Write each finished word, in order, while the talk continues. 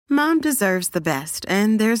Mom deserves the best,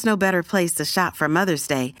 and there's no better place to shop for Mother's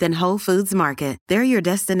Day than Whole Foods Market. They're your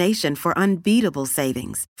destination for unbeatable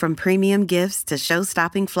savings, from premium gifts to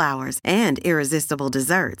show-stopping flowers and irresistible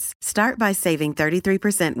desserts. Start by saving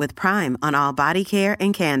 33% with Prime on all body care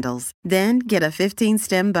and candles. Then get a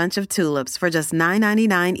 15-stem bunch of tulips for just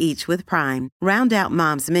 $9.99 each with Prime. Round out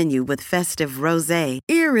Mom's menu with festive rosé,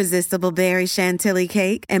 irresistible berry chantilly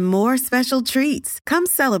cake, and more special treats. Come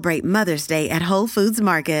celebrate Mother's Day at Whole Foods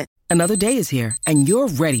Market. Another day is here, and you're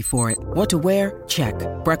ready for it. What to wear? Check.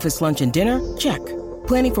 Breakfast, lunch, and dinner? Check.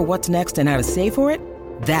 Planning for what's next and how to save for it?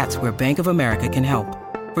 That's where Bank of America can help.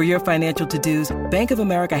 For your financial to-dos, Bank of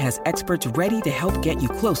America has experts ready to help get you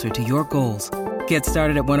closer to your goals. Get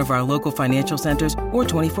started at one of our local financial centers or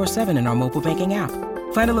 24/7 in our mobile banking app.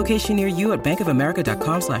 Find a location near you at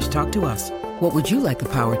bankofamerica.com/talktous. What would you like the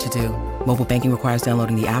power to do? Mobile banking requires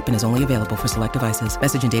downloading the app and is only available for select devices.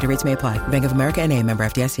 Message and data rates may apply. Bank of America N.A., member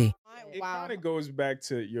FDIC. It kind of goes back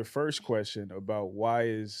to your first question about why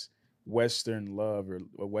is Western love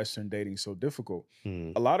or Western dating so difficult.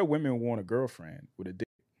 A lot of women want a girlfriend with a dick.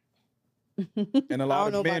 And a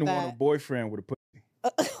lot of men want a boyfriend with a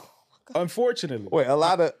pussy. Unfortunately. Wait, a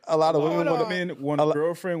lot of men want a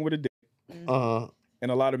girlfriend with a dick.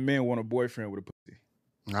 And a lot of men want a boyfriend with a pussy.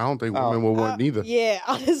 I don't think women will want neither. Yeah,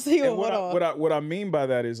 honestly. And what I mean by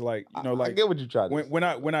that is like, you know, like I get what you try to when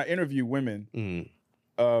I interview women,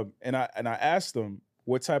 and I ask them,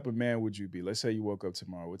 what type of man would you be? Let's say you woke up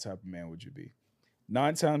tomorrow. What type of man would you be?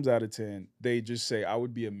 9 times out of 10, they just say, I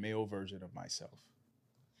would be a male version of myself.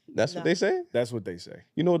 That's what they say? That's what they say.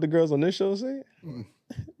 You know what the girls on this show say?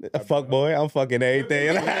 A fuck boy, I'm fucking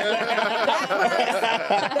everything. The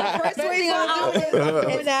first thing I'm doing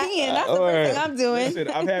is peeing. That's the first thing I'm doing. Listen,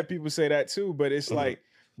 I've had people say that too, but it's like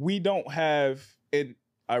we don't have, and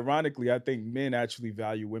ironically, I think men actually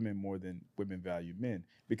value women more than women value men.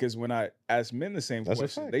 Because when I ask men the same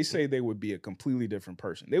question, they say they would be a completely different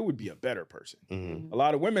person. They would be a better person. A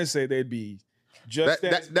lot of women say they'd be just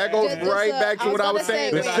that goes right back to what I was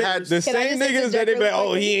saying. The same niggas that they be like,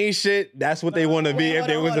 oh, he ain't shit. That's what they want to be if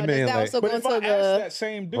they was a man. But if I ask that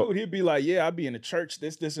same dude, he'd be like, yeah, I'd be in the church,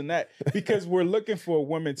 this, and that. Because we're looking for a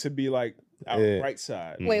woman to be like our right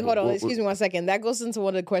side. Wait, hold on. Excuse me 1 second. That goes into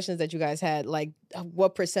one of the questions that you guys had. Like,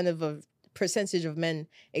 what percentage of men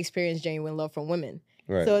experience genuine love from women?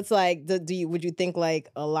 Right. So it's like, would you think like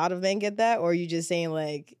a lot of men get that? Or are you just saying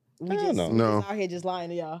like, we just out here just lying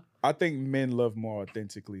to y'all? I think men love more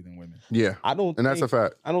authentically than women. Yeah, that's a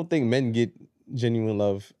fact. I don't think men get genuine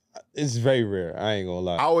love. It's very rare. I ain't gonna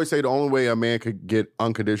lie. I always say the only way a man could get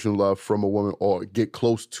unconditional love from a woman or get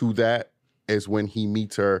close to that is when he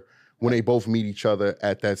meets her, when they both meet each other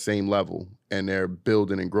at that same level and they're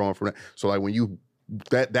building and growing from that. So like when you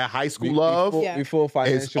that high school love before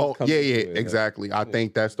financial exactly. I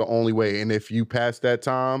think that's the only way. And if you pass that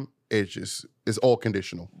time, it's all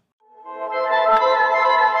conditional.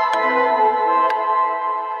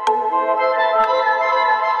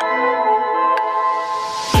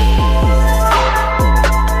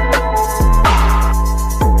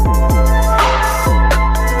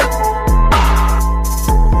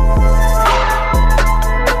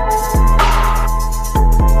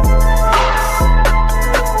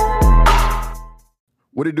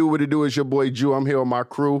 What it do? It's your boy Jew. I'm here with my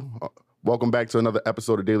crew. Welcome back to another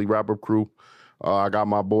episode of Daily Wrap Up Crew. I got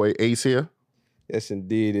my boy Ace here. Yes,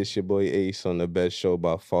 indeed. It's your boy Ace on the best show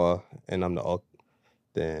by far. And I'm the...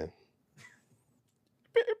 Damn.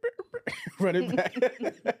 Run it back.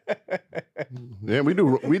 Yeah, we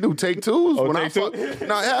do take twos. Oh, when take two?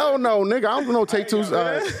 No, hell no, nigga. I don't know take twos.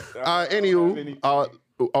 Anywho,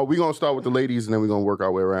 we gonna start with the ladies and then we're gonna work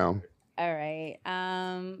our way around. All right.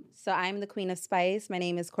 So I'm the Queen of Spice. My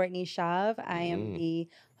name is Courtney Shav. I am the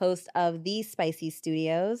host of The Spicy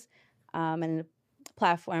Studios, and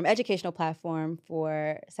a educational platform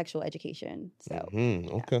for sexual education. So,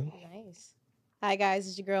 okay. Nice. Hi, guys.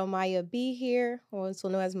 It's your girl Maya B here, also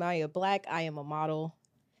known as Maya Black. I am a model.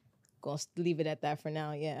 Gonna leave it at that for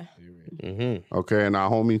now, yeah. Okay, and our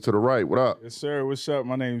homie to the right, what up? Yes, sir. What's up?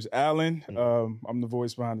 My name's Alan. I'm the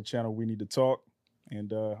voice behind the channel We Need to Talk.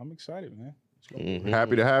 And I'm excited, man.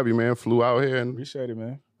 Happy to have you, man. Flew out here. And appreciate it,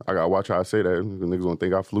 man. I got to watch how I say that. The niggas gonna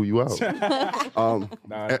think I flew you out.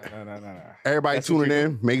 Nah. Everybody tuning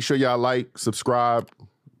in, make sure y'all like, subscribe.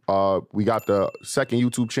 We got the second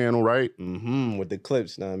YouTube channel, right? With the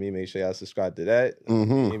clips, know what I mean? Make sure y'all subscribe to that.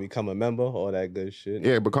 And become a member, all that good shit.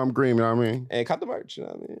 Yeah, become green, you know what I mean? And cut the merch, you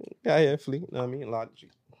know what I mean? Yeah, fleet, you know what I mean? Logic.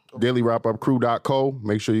 DailyWrapUpCrew.co.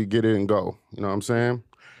 Make sure you get it and go. You know what I'm saying?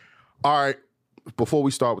 All right. Before we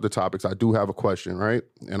start with the topics, I do have a question, right?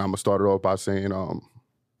 And I'm going to start it off by saying,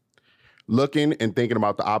 Looking and thinking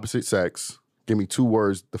about the opposite sex. Give me 2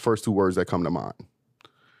 words, the first 2 words that come to mind.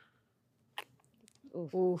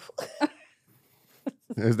 Oof.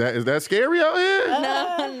 Is that scary out here?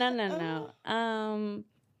 No.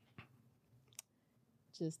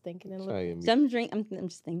 Just thinking and looking. I'm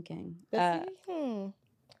just thinking. Hold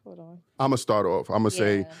on. I'm going to start off. I'm going to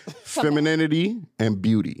say femininity and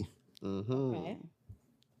beauty. Mm-hmm. Okay.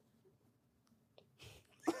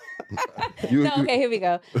 Okay, here we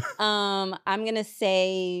go. I'm going to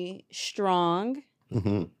say strong.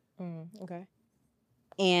 Mm-hmm. Okay.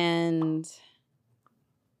 And...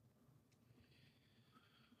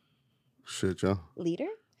 Shit, y'all. Leader?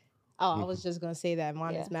 Oh, I was just going to say that.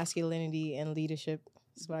 Mine is masculinity and leadership.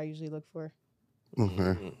 That's what I usually look for.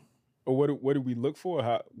 Okay. Or what do we look for?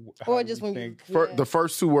 How or do just we when think? The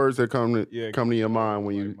first 2 words that come to your mind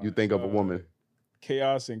when you think of a woman.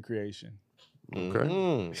 Chaos and creation.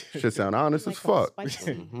 Okay. Should sound honest as fuck.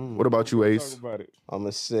 What about you, Ace? Talk about it. I'm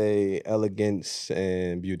going to say elegance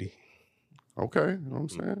and beauty. Okay, you know what I'm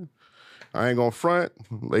saying? I ain't gonna front.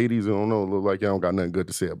 Ladies, I don't know, look like y'all don't got nothing good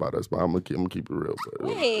to say about us, but I'm gonna keep it real. But,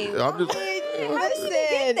 Wait, I'm just,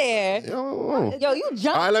 get there. Yo, you jumped.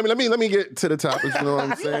 All right, let me get to the topics. You know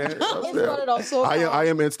what I'm saying? I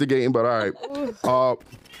am instigating, but all right.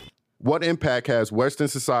 What impact has Western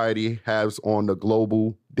society has on the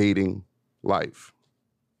global dating life?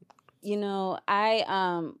 You know,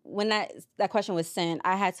 I when that question was sent,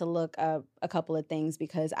 I had to look up a couple of things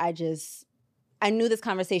because I knew this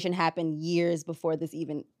conversation happened years before this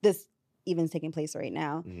even taking place right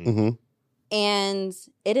now. Mm-hmm. And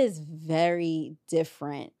it is very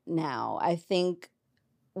different now. I think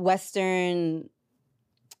Western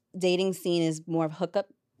dating scene is more of hookup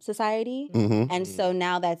society. Mm-hmm. And so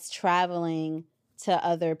now that's traveling to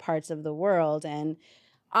other parts of the world. And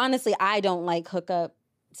honestly, I don't like hookup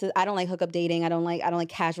dating. I don't like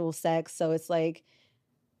casual sex. So it's like,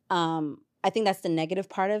 I think that's the negative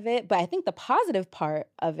part of it. But I think the positive part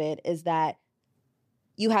of it is that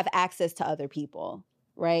you have access to other people,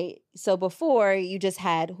 right? So before, you just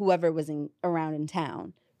had whoever was around in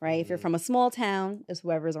town, right? If you're from a small town, it's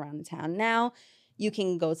whoever's around in town. Now, you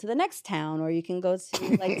can go to the next town, or you can go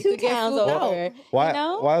to like 2 towns over. Why? You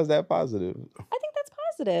know? Why is that positive? I think that's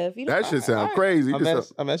positive. That shit sounds crazy. I'm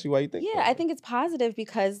asking you why you think. Yeah, I think it's positive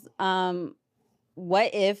because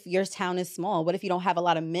what if your town is small? What if you don't have a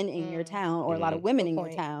lot of men in your town or a lot of women in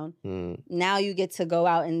your town? Now you get to go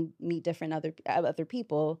out and meet different other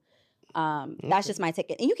people. That's just my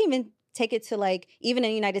ticket. And you can even take it to like, even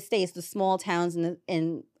in the United States, the small towns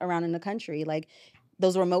around in the country, like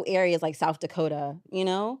those remote areas like South Dakota, you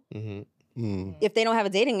know? If they don't have a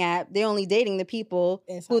dating app, they're only dating the people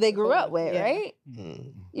who they grew up with, right?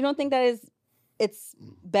 You don't think that it's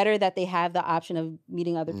better that they have the option of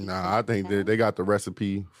meeting other people? Nah, I think they got the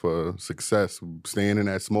recipe for success. Staying in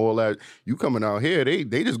that small you coming out here,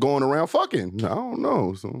 they just going around fucking. I don't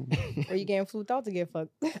know. So. Or you getting flued out to get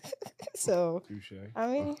fucked. So, I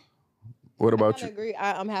mean. What about you? I agree.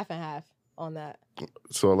 I'm half and half on that.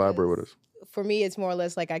 So elaborate with us. For me, it's more or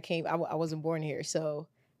less like I wasn't born here. So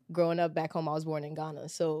growing up back home, I was born in Ghana.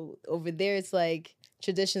 So over there, it's like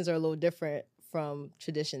traditions are a little different from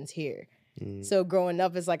traditions here. So growing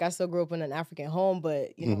up, it's like I still grew up in an African home,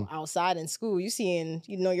 but you know, outside in school,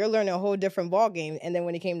 you're learning a whole different ball game. And then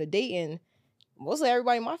when it came to dating, mostly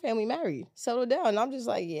everybody in my family married, settled down. And I'm just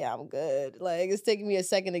like, yeah, I'm good. Like it's taking me a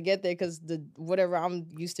second to get there because whatever I'm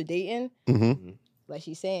used to dating, like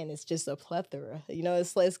she's saying, it's just a plethora. You know,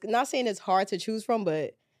 it's not saying it's hard to choose from,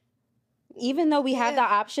 but even though we have the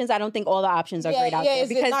options, I don't think all the options are great out there.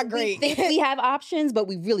 Because it's not great. We think we have options, but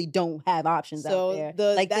we really don't have options out there.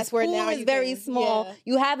 That's where pool now is very small. Yeah.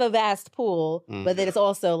 You have a vast pool, but then it's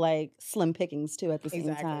also like slim pickings too at the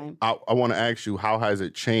same time. I want to ask you, how has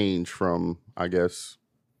it changed from, I guess,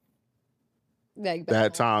 like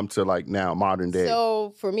that time to like now, modern day?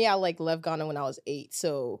 So for me, I left Ghana when I was 8.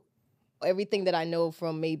 So everything that I know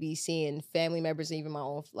from maybe seeing family members and even my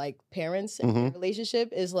own like parents and their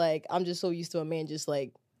relationship is like I'm just so used to a man just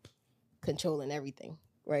like controlling everything,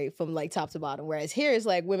 right? From like top to bottom. Whereas here it's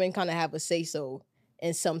like women kind of have a say so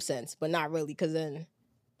in some sense, but not really, because then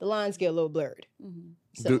the lines get a little blurred.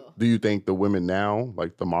 So, do you think the women now,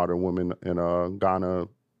 like the modern women in Ghana,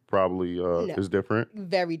 probably is different?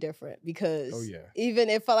 Very different, because even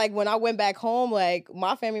if when I went back home, like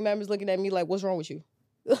my family members looking at me like, "What's wrong with you?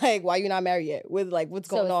 Like, why you not married yet? With like, what's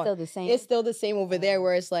going on?" Still the same. It's still the same over there,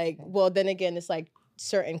 where it's like, well, then again, it's like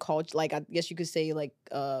certain culture, like I guess you could say like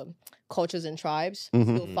cultures and tribes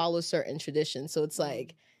still follow certain traditions. So it's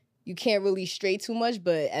like you can't really stray too much,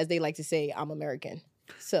 but as they like to say, I'm American.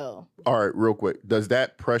 So all right, real quick, does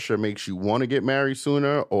that pressure makes you want to get married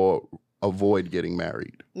sooner, or avoid getting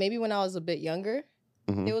married? Maybe when I was a bit younger,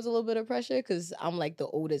 Mhm. there was a little bit of pressure because I'm like the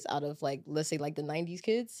oldest out of like, let's say like the 90s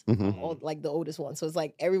kids. Mhm. I'm like the oldest one. So it's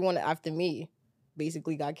like everyone after me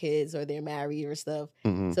basically got kids or they're married or stuff.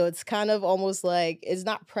 Mhm. So it's kind of almost like, it's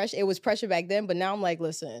not pressure. It was pressure back then, but now I'm like,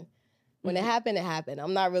 listen, when it happened, it happened.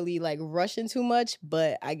 I'm not really like rushing too much,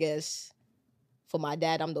 but I guess for my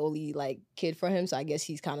dad, I'm the only like kid for him. So I guess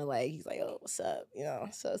he's kind of like, he's like, oh, what's up? You know,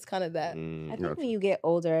 so it's kind of that. I think when you get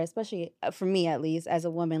older, especially for me at least, as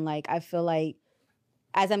a woman, like I feel like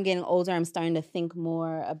as I'm getting older, I'm starting to think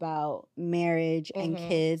more about marriage and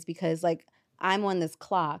kids because like I'm on this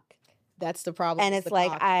clock. That's the problem. And it's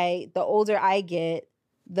like the older I get,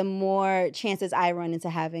 the more chances I run into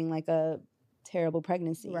having like a terrible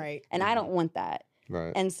pregnancy. Right. And I don't want that.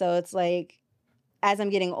 Right. And so it's like, as I'm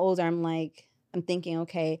getting older, I'm thinking,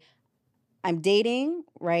 okay, I'm dating,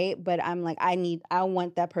 right? But I'm like, I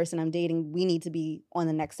want that person I'm dating. We need to be on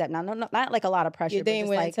the next step. Now, no, not like a lot of pressure. You're dating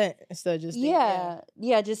with like, intent instead of just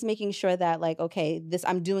yeah, just making sure that like, okay,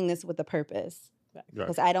 I'm doing this with a purpose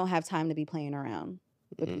because I don't have time to be playing around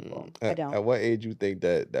with people. I don't. At what age you think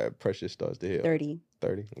that pressure starts to hit? 30.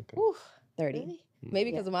 30. Okay. Ooh, 30. really?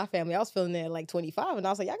 Maybe because of my family. I was feeling it at like 25 and I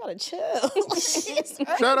was like, y'all gotta chill.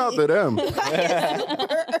 Shout out to them.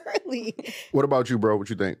 Super early. What about you, bro? What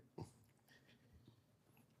you think?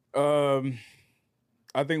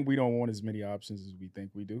 I think we don't want as many options as we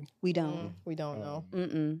think we do. We don't. We don't know.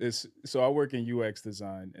 So I work in UX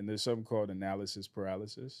design, and there's something called analysis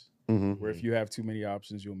paralysis, where if you have too many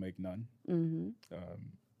options, you'll make none.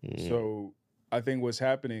 So I think what's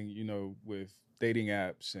happening, you know, with dating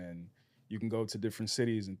apps and you can go to different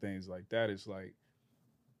cities and things like that, is like,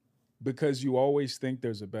 because you always think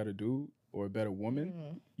there's a better dude or a better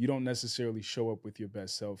woman, you don't necessarily show up with your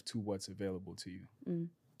best self to what's available to you.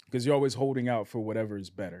 Because you're always holding out for whatever is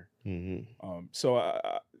better. So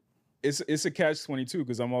it's a catch-22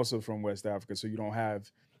 because I'm also from West Africa, so you don't have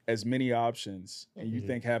as many options, and you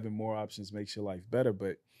think having more options makes your life better,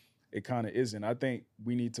 but it kind of isn't. I think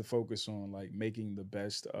we need to focus on like making the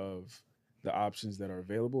best of the options that are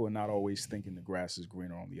available and not always thinking the grass is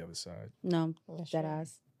greener on the other side. No, dead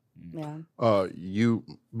ass. Yeah. You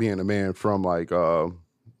being a man from like an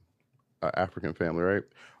African family, right?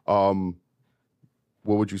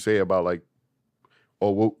 What would you say about like,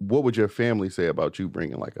 or what would your family say about you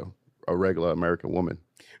bringing like a regular American woman?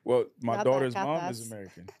 Well, my daughter's mom is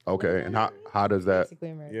American. Okay, and how does that? Basically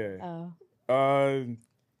American. Yeah.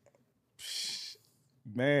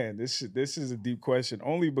 Man, this is a deep question.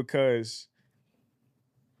 Only because,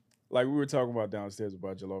 like we were talking about downstairs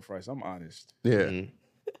about jollof rice. I'm honest. Yeah.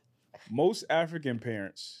 Most African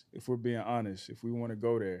parents, if we're being honest, if we want to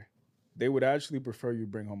go there, they would actually prefer you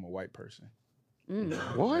bring home a white person.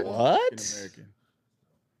 What? African-American.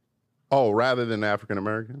 Oh, rather than African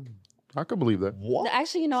American? I could believe that. What?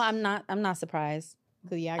 Actually, you know, I'm not surprised.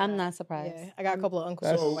 I'm not surprised. Yeah, I got a couple of uncles.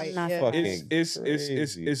 That's who are white. not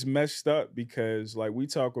It's messed up because like we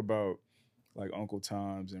talk about like Uncle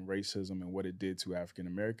Tom's and racism and what it did to African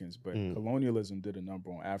Americans, but colonialism did a number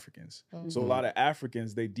on Africans. So a lot of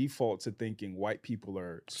Africans, they default to thinking white people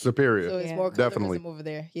are superior. So it's more definitely colorism over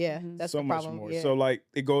there. Yeah, that's so the much problem. more. Yeah. So like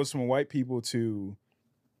it goes from white people to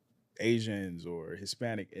Asians or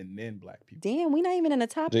Hispanic and then black people. Damn, we not even in the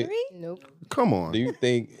top 3? Nope. Come on. Do you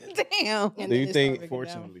think? Damn. And Do you then it think- started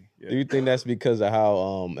Fortunately. Yeah. Do you think that's because of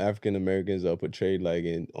how African Americans are portrayed like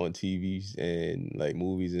on TVs and like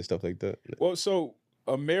movies and stuff like that? Well, so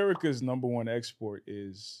America's number one export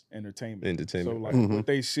is entertainment. Entertainment, So like right. what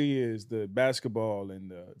they see is the basketball and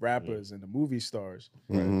the rappers and the movie stars.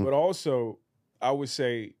 Mhm. But also, I would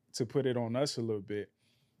say, to put it on us a little bit,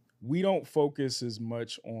 we don't focus as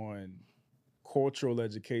much on cultural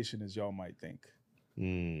education as y'all might think.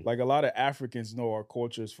 Like a lot of Africans know our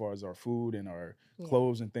culture as far as our food and our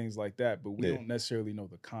clothes and things like that, but we don't necessarily know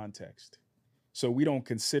the context. So we don't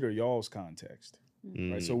consider y'all's context,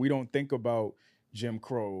 right? So we don't think about Jim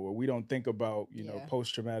Crow, or we don't think about, you know,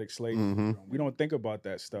 post-traumatic slave syndrome. We don't think about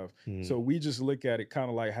that stuff. So we just look at it kind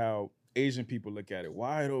of like how Asian people look at it.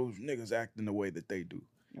 Why are those niggas acting the way that they do?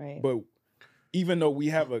 Right. But even though we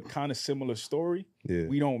have a kind of similar story, Yeah.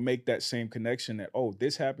 we don't make that same connection that, oh,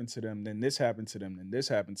 this happened to them, then this happened to them, then this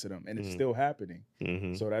happened to them, and it's still happening.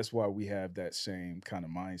 So that's why we have that same kind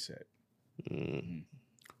of mindset.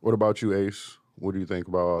 What about you, Ace? What do you think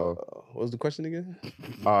about What was the question again?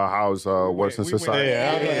 how's Western we went society?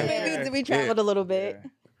 there. We traveled a little bit.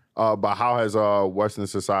 But how has Western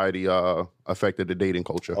society affected the dating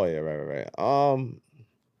culture? Oh yeah, right.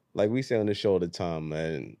 Like we say on the show all the time,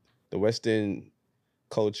 man, the Western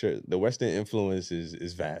culture, the Western influence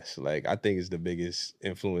is vast. Like I think it's the biggest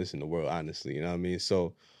influence in the world, honestly. You know what I mean?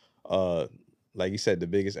 So like you said, the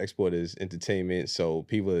biggest export is entertainment. So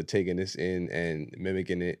people are taking this in and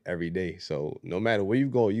mimicking it every day. So no matter where you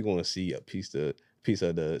go, you're gonna see a piece of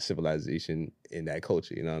the civilization in that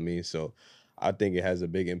culture. You know what I mean? So I think it has a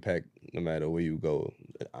big impact no matter where you go.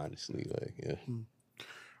 Honestly, like yeah.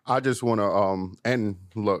 I just want to and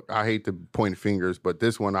look, I hate to point fingers, but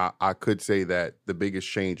this one I could say that the biggest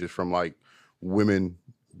change is from like women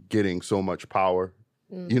getting so much power.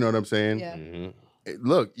 You know what I'm saying? Yeah. Mm-hmm.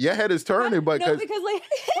 Look, your head is turning, but no, because like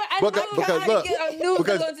I knew it was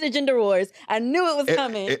going to the gender wars. I knew it was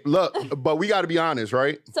coming. Look, but we got to be honest,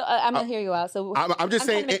 right? So I'm gonna hear you out. So I'm just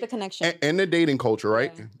saying, trying to make the connection. In the dating culture,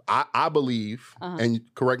 right? Yeah. I believe, and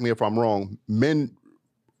correct me if I'm wrong, men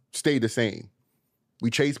stay the same.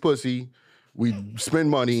 We chase pussy. We spend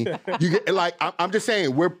money. You get like I'm just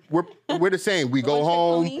saying we're the same. We go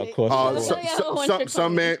home. Of course.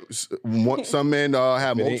 Some men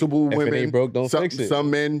have multiple women. If it ain't broke, don't fix it. Some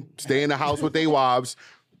men stay in the house with their wives,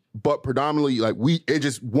 but predominantly like it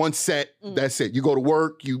just one set. That's it. You go to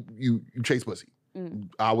work. You chase pussy.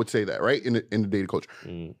 I would say that, right? In the dating culture,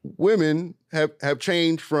 women have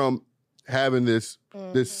changed from having this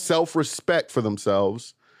self-respect for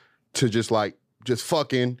themselves to just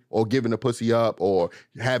fucking or giving a pussy up or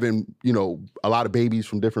having, a lot of babies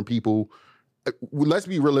from different people. Let's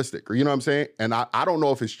be realistic, you know what I'm saying? And I don't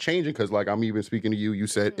know if it's changing because like I'm even speaking to you, you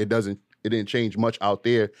said it didn't change much out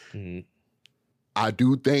there. I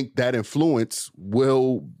do think that influence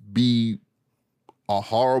will be a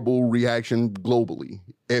horrible reaction globally.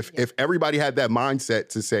 If everybody had that mindset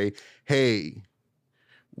to say, hey,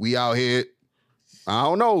 we out here, I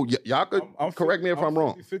don't know. Y'all could correct me if I'm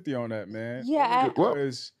wrong. 50 on that, man. Yeah,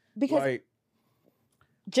 because like,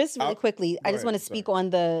 just really quickly, I just want to speak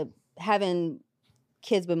on the having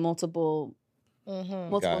kids with multiple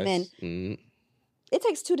men. It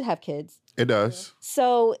takes two to have kids. It does.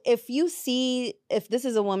 So if this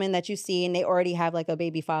is a woman that you see and they already have like a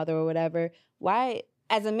baby father or whatever, why,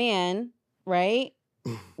 as a man, right?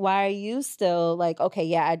 Why are you still like, okay,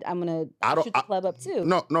 yeah, I'm gonna shoot the club up too?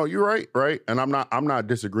 No, you're right, and I'm not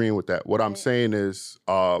disagreeing with that. What I'm saying is,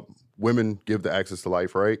 women give the access to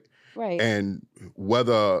life, right? Right. And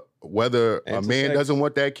whether a man doesn't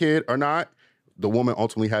want that kid or not, the woman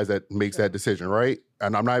ultimately makes that decision, right?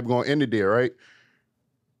 And I'm not even going to end it there, right?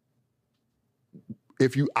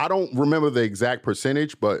 I don't remember the exact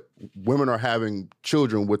percentage, but women are having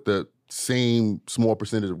children with the same small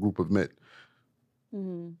percentage of group of men.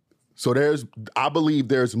 So I believe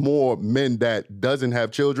there's more men that doesn't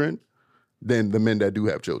have children than the men that do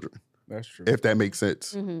have children. That's true. If that makes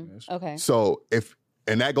sense. Okay. So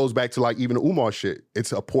and that goes back to like even the Umar shit.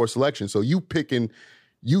 It's a poor selection. So you picking,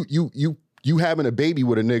 you having a baby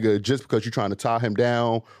with a nigga just because you're trying to tie him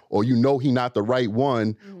down, or he not the right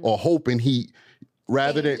one, or hoping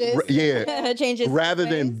rather than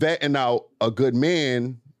vetting out a good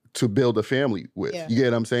man to build a family with. Yeah. You get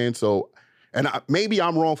what I'm saying? So. And maybe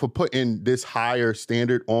I'm wrong for putting this higher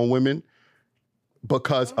standard on women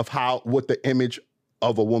because of what the image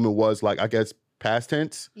of a woman was like, I guess, past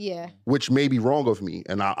tense. Yeah. Which may be wrong of me.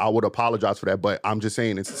 And I would apologize for that. But I'm just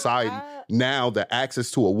saying in society, now the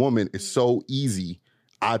access to a woman is so easy.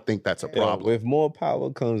 I think that's a problem. With more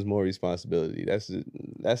power comes more responsibility. That's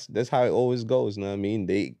how it always goes. You know what I mean?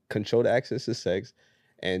 They control the access to sex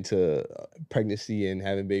and to pregnancy and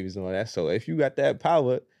having babies and all that. So if you got that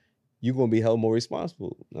power, you're gonna be held more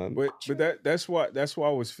responsible. But that's why I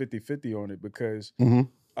was 50-50 on it, because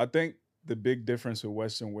I think the big difference with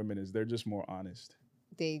Western women is they're just more honest.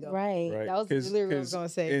 There you go. Right. That was literally what I was gonna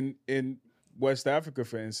say. In West Africa,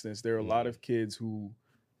 for instance, there are a lot of kids who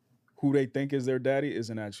they think is their daddy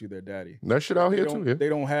isn't actually their daddy. That shit out here too. Yeah. They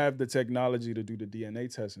don't have the technology to do the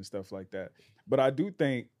DNA test and stuff like that. But I do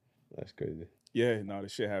think that's crazy. Yeah, no, the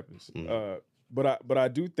shit happens. But I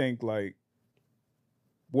do think like,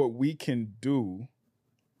 what we can do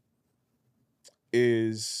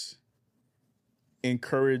is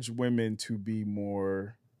encourage women to be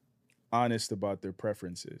more honest about their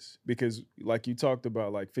preferences. Because like you talked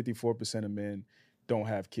about, like 54% of men don't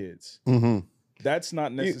have kids. That's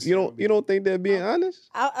not necessarily... You don't think they're being honest?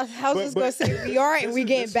 I was just going to say, we are, and we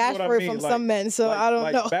getting bashed for it from some men, so I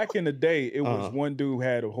don't know. Back in the day, it was one dude who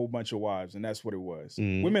had a whole bunch of wives, and that's what it was.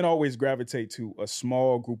 Women always gravitate to a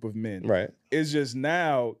small group of men. Right. It's just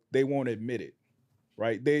now they won't admit it,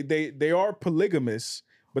 right? They are polygamous,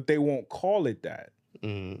 but they won't call it that.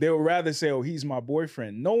 They'll rather say, oh, he's my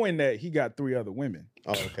boyfriend, knowing that he got 3 other women.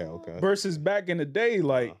 Oh, okay. Versus back in the day,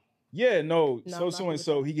 like,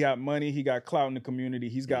 so he got money, he got clout in the community,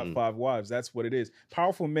 he's got 5 wives. That's what it is.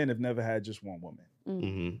 Powerful men have never had just one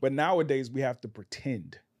woman. But nowadays we have to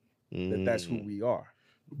pretend that that's who we are.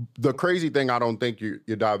 The crazy thing I don't think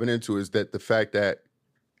you're diving into is that the fact that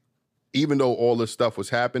even though all this stuff was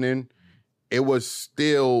happening, it was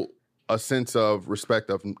still a sense of respect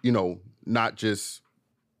of, not just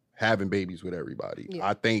having babies with everybody. Yeah.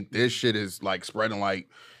 I think this shit is like spreading like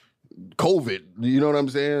COVID. You know what I'm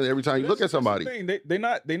saying? Every time you look at somebody. They're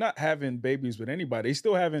not having babies with anybody. They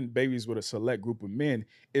still having babies with a select group of men.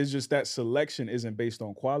 It's just that selection isn't based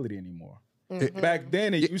on quality anymore. Mm-hmm. Back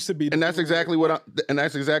then, it used to be, and that's exactly what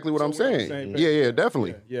I'm saying. Yeah,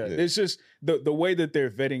 definitely. Yeah. It's just the way that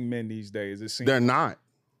they're vetting men these days. It seems they're not.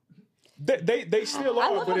 They still are.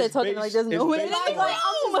 I love how they're talking like there's no way.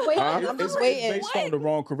 I'm just waiting. It's based on the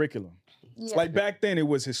wrong curriculum. Yeah. Like back then, it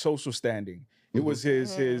was his social standing. It was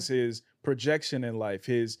his projection in life,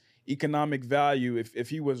 his economic value, if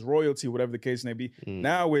he was royalty, whatever the case may be.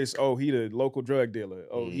 Now it's, he the local drug dealer.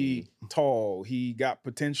 He tall, he got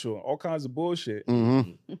potential, all kinds of bullshit.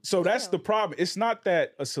 So that's the problem. It's not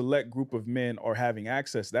that a select group of men are having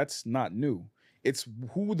access. That's not new. It's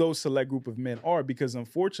who those select group of men are, because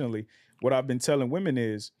unfortunately, what I've been telling women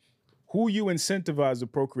is who you incentivize the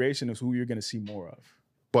procreation is who you're going to see more of.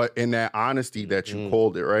 But in that honesty that you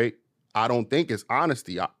called it, right? I don't think it's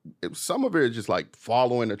honesty. Some of it is just like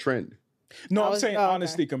following a trend. No, I'm saying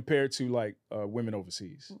honesty compared to like women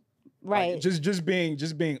overseas, right? Like just being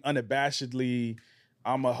unabashedly,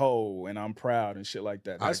 I'm a hoe and I'm proud and shit like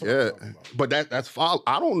that. That's what I'm talking about. But that's follow.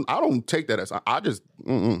 I don't take that as. I just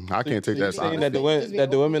I can't take that as saying that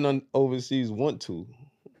the women overseas want to.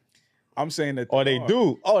 I'm saying that they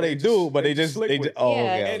do. They do, but they just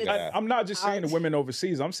okay. I'm not just saying the women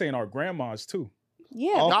overseas. I'm saying our grandmas too.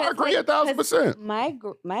 Yeah, I agree 1,000%.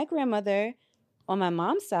 My grandmother on my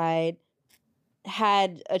mom's side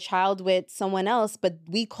had a child with someone else, but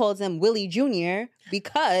we called him Willie Jr.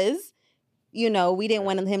 because, we didn't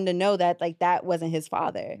want him to know that like that wasn't his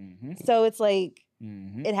father. So it's like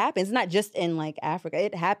it happens. It's not just in like Africa.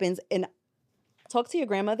 It happens in. Talk to your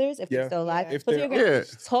grandmothers if they're still alive. Talk to your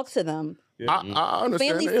grandmothers. Talk to them. Yeah. I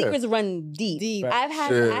understand. Family secrets run deep. I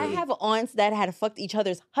have aunts that had fucked each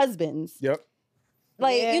other's husbands. Yep.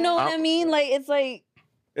 Like, you know what I mean? Like, it's like...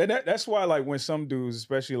 And that's why, like, when some dudes,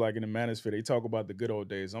 especially, like, in the manosphere, they talk about the good old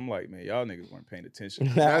days, I'm like, man, y'all niggas weren't paying attention.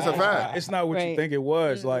 That's a fact. It's not what you think it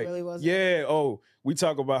was. Like, really wasn't. We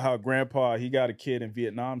talk about how grandpa, he got a kid in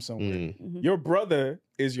Vietnam somewhere. Your brother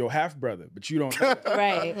is your half-brother, but you don't know.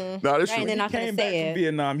 Right. No, that's true. And they're not He came back from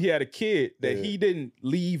Vietnam, he had a kid that he didn't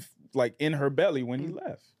leave, like, in her belly when he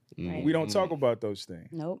left. Right. We don't talk about those things.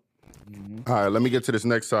 Nope. All right, let me get to this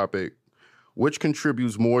next topic. Which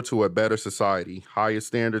contributes more to a better society, higher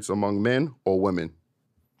standards among men or women?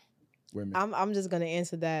 Women. I'm just gonna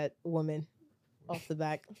answer that woman off the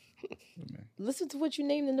back. Listen to what you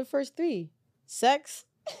named in the first three: sex.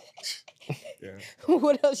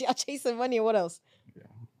 What else? Y'all chasing money and what else?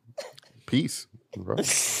 Peace. Right.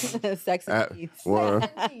 Sex and peace. Well,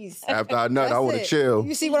 after I nut, I want to chill.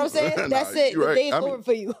 You see what I'm saying? That's it. The right. day's over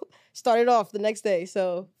for you. Started off the next day.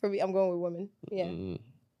 So for me, I'm going with women. Yeah.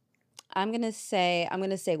 I'm gonna say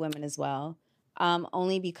women as well.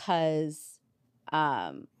 Only because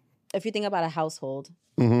if you think about a household,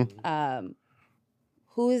 who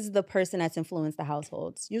is the person that's influenced the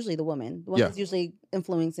household? It's usually the woman. The woman is usually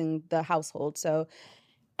influencing the household. So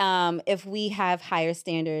if we have higher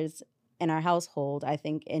standards in our household, I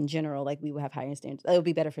think in general, like we would have higher standards. It would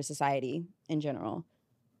be better for society in general.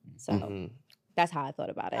 So that's how I thought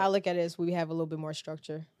about it. I look at it as we have a little bit more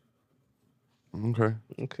structure.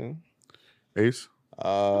 Okay. Ace?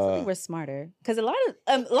 I think we're smarter because a lot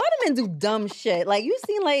of men do dumb shit. Like you've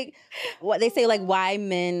seen like what they say like why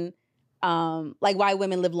men like why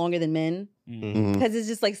women live longer than men because it's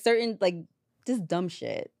just like certain like just dumb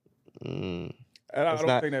shit. And I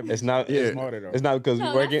don't think that it's not smarter though. It's not because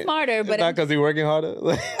we're working smarter, but it's not because we're working harder.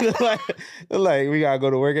 like we gotta go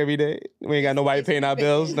to work every day. We ain't got nobody paying our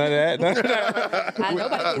bills. None of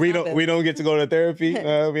that. We don't get to go to therapy. We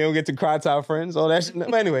don't get to cry to our friends. All that shit.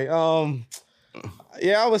 But anyway,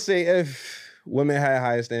 I would say if women had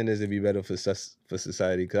higher standards, it'd be better for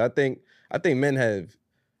society. Because I think men have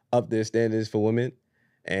upped their standards for women,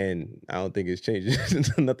 and I don't think it's changing.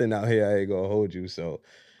 Nothing out here I ain't gonna hold you. So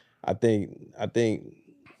I think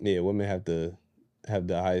women have to have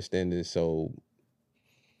the highest standards. So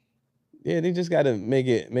they just gotta make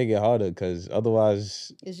it harder because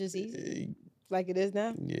otherwise it's just easy. Like it is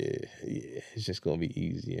now? Yeah, it's just gonna be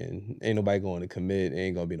easy, and ain't nobody going to commit.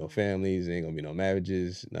 Ain't gonna be no families. Ain't gonna be no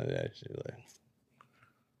marriages. None of that shit. Like,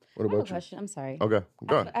 what about you? Question. I'm sorry. Okay,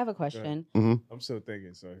 go ahead. I have a question. I'm still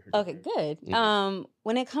thinking. So okay, good.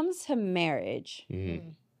 When it comes to marriage,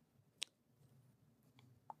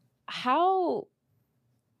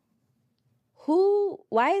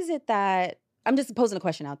 why is it that, I'm just posing a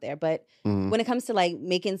question out there, but when it comes to like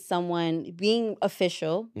making someone being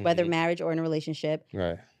official, whether marriage or in a relationship,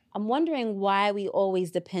 Right. I'm wondering why we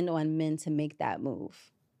always depend on men to make that move.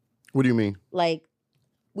 What do you mean? Like,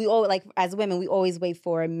 we all, like, as women, we always wait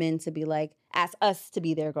for men to be like, ask us to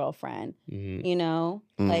be their girlfriend, you know?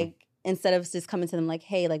 Like, instead of just coming to them like,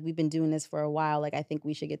 hey, like, we've been doing this for a while, like, I think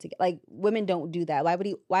we should get together. Like, women don't do that. Why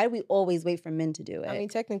do we always wait for men to do it? I mean,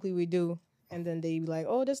 technically we do. And then they be like,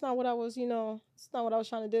 oh, that's not what I was, it's not what I was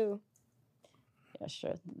trying to do. Yeah,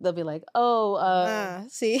 sure. They'll be like, oh,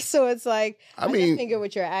 see, so it's like, I mean, get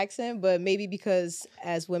with your accent, but maybe because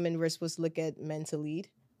as women, we're supposed to look at men to lead.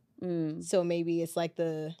 So maybe it's like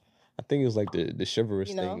I think it was like the chivalrous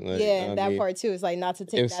thing. Like, that part too. It's like not to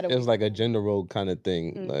take that away. It was like a gender role kind of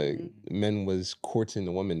thing. Like men was courting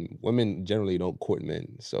the women. Women generally don't court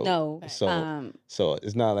men. So no. So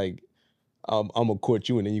it's not like I'm gonna court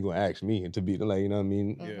you and then you're gonna ask me to be like, you know what I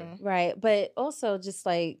mean? Yeah. Right. But also just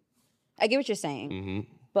like, I get what you're saying.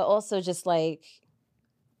 But also just like,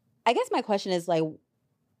 I guess my question is like,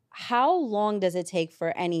 how long does it take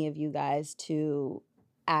for any of you guys to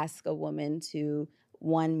ask a woman to,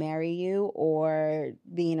 one, marry you or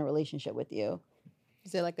be in a relationship with you?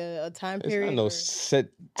 Is there like a time period? It's not no set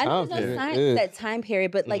I know time there's no period. set time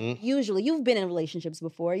period, but like usually you've been in relationships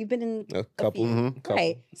before. You've been in A couple.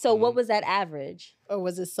 Right. So what was that average? Or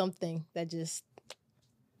was it something that just...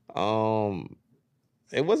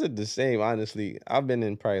 It wasn't the same, honestly. I've been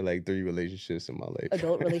in probably like 3 relationships in my life.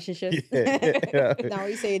 Adult relationships? yeah. Now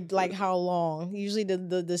you say like how long? Usually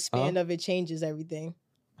the span of it changes everything.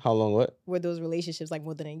 How long what? Were those relationships like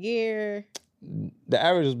more than a year? The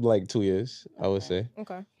average is like 2 years, I would say.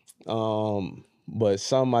 Okay. But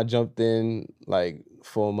some I jumped in like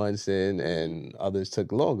 4 months in and others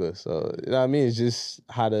took longer. So, you know what I mean? It's just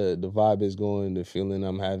how the vibe is going, the feeling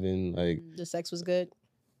I'm having, like The sex was good?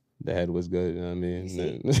 the head was good, you know what I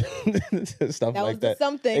mean? Stuff That like was that.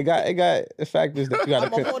 something. It got factors that you gotta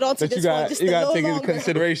I'ma hold on to that you this one got just you a gotta little take into longer.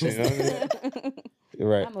 consideration. You know what I mean?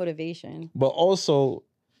 Right. Not motivation. But also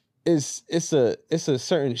it's a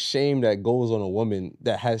certain shame that goes on a woman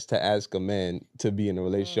that has to ask a man to be in a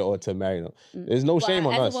relationship or to marry them. There's no shame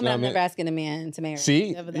on as us. a woman, I'm never asking a man to marry.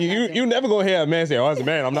 See, Never that you never gonna hear a man say, "Oh, as a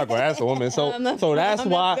man, I'm not gonna ask a woman." So that's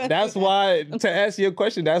why to answer your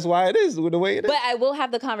question, that's why it is the way it is. But I will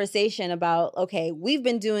have the conversation about, okay, we've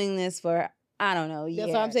been doing this for, I don't know, a year.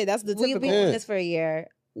 That's what I'm saying. That's the typical. We've been doing this for a year.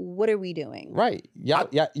 What are we doing? Right. Yeah,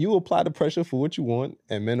 you apply the pressure for what you want,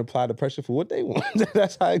 and men apply the pressure for what they want.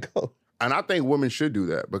 That's how it goes. And I think women should do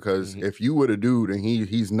that because if you were the dude and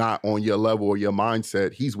he's not on your level or your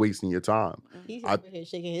mindset, he's wasting your time. He's over here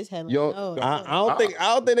shaking his head like, Yo, no. I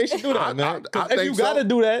don't think they should do that, man. I If think you gotta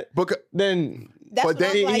do that, then That's But what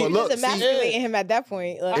I'm then- like. but You're look, just see- emasculating him at that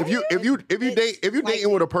point. Like, If you're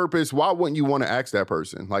dating with a purpose, why wouldn't you want to ask that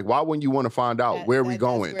person? Like, why wouldn't you want to find out where we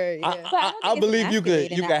going? But I don't I think it's believe you could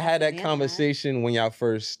emasculating to have that ask a man conversation when y'all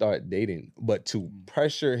first start dating, but to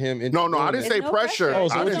pressure him into No, I didn't It's say no pressure. Oh,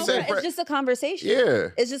 so I what didn't you say saying? It's just a conversation. Yeah.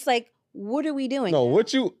 It's just like, what are we doing? No,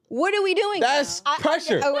 now? what are we doing? That's now?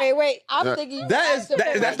 pressure. oh, wait. I'm thinking that's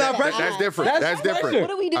not pressure. That's different. That's different. What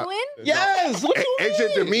are we doing? Yes. What you It's your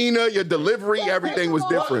mean? demeanor, your delivery, everything was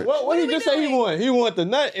different. What he just say he want? He want the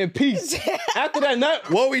nut and peace. After that nut,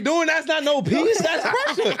 what we doing? That's not no peace. That's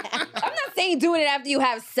pressure. I'm not saying doing it after you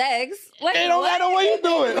have sex. Like, It don't matter what you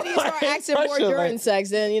doing. If you start acting more Pressure, during like- sex,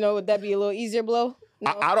 then, would that be a little easier blow?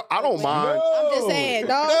 No? I don't mind. I'm just saying,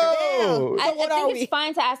 dog. No. Damn. So what I are think we? it's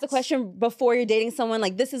fine to ask the question before you're dating someone.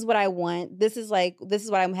 Like, this is what I want. This is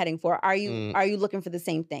what I'm heading for. Are you looking for the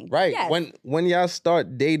same thing? Right. Yes. When y'all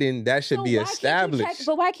start dating, that should So be why can't you established.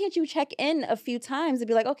 but why can't you check in a few times and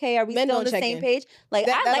be like, okay, are we Men still on don't the check same in. page? Like,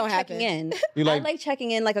 That I don't like checking happen. in. You I like- like checking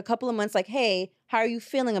in like a couple of months. Like, hey, how are you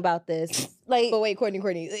feeling about this? Like, But wait, Courtney,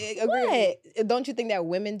 agree. Don't you think that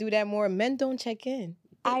women do that more? Men don't check in.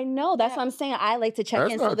 I know. That's what I'm saying. I like to check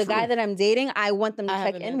That's in. So not the guy true. that I'm dating, I want them to I check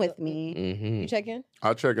haven't in had with that. me. Mhm. You check in?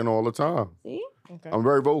 I check in all the time. See? Okay. I'm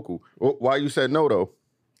very vocal. Why you said no though?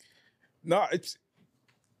 No, it's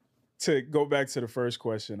to go back to the first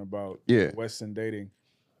question about Western dating.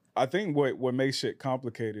 I think what makes it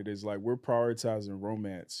complicated is like we're prioritizing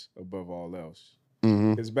romance above all else.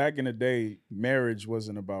 Mm-hmm. Because back in the day, marriage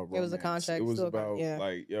wasn't about romance. It was a contract, It was still a about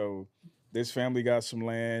like, yo, this family got some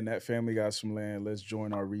land, that family got some land. Let's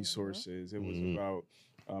join our resources. It was about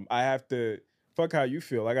I have to fuck how you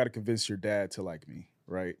feel. I got to convince your dad to like me,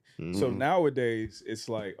 right? So nowadays it's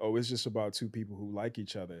like, oh, it's just about two people who like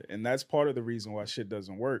each other, and that's part of the reason why shit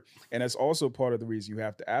doesn't work. And that's also part of the reason you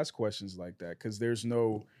have to ask questions like that because there's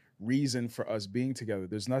no reason for us being together.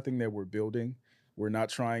 There's nothing that we're building. We're not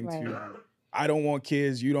trying I don't want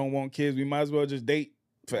kids, you don't want kids. We might as well just date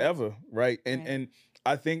forever, right? And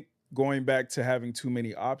I think going back to having too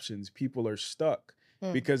many options, people are stuck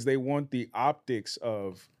because they want the optics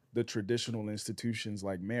of the traditional institutions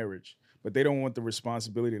like marriage, but they don't want the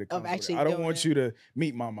responsibility to come with it. I don't want you to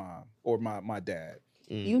meet my mom or my dad.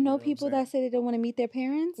 You know people that say they don't want to meet their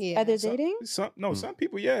parents? Yeah. Are they dating? Some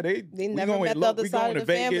people, yeah. They never met the other side of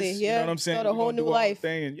the family. Yeah. You know what I'm saying? Start a whole new life.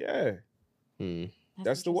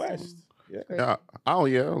 That's the West. Yeah. A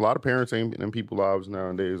lot of parents ain't in people's lives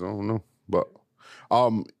nowadays. I don't know. But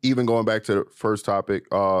even going back to the first topic,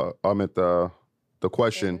 I'm at the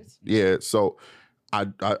question. Yeah, so I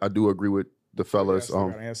do agree with the fellas. I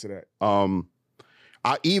gotta answer that.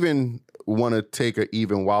 I even want to take an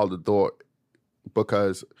even wilder thought,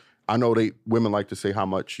 because I know women like to say how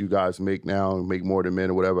much you guys make now and make more than men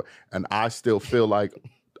or whatever. And I still feel like,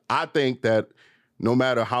 I think that no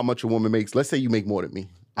matter how much a woman makes, let's say you make more than me,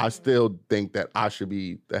 I still think that I should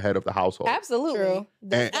be the head of the household. Absolutely. True.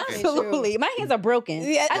 Absolutely. My hands are broken.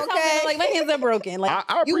 Yeah, I tell men, like, my hands are broken. Like,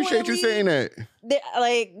 I appreciate you saying that.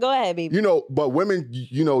 Like, go ahead, baby. You know, but women,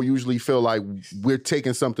 usually feel like we're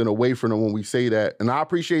taking something away from them when we say that. And I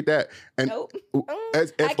appreciate that. And nope.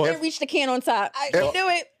 I can't reach the can on top. I can't do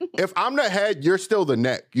it. If I'm the head, you're still the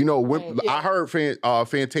neck. I heard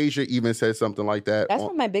Fantasia even said something like that. That's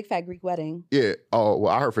from my Big Fat Greek Wedding. Yeah. Oh,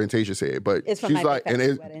 well, I heard Fantasia say it, but it's from she's like,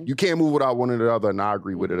 and you can't move without one or the other, and I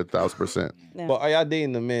agree with it 1,000%. Yeah. But are y'all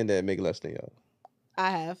dating the men that make less than y'all?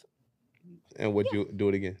 I have. And would you do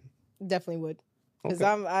it again? Definitely would.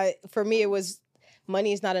 Because for me, it was,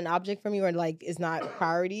 money is not an object for me, or like it's not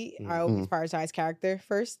priority. I always prioritize character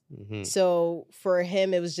first. So for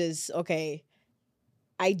him, it was just, okay,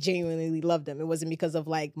 I genuinely loved him. It wasn't because of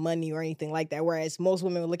like money or anything like that. Whereas most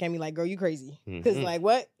women would look at me like, girl, you crazy. Because like,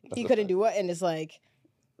 what? He couldn't do what? And it's like,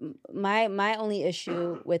 my only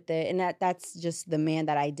issue with it, and that's just the man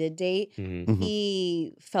that I did date,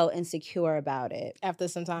 he felt insecure about it after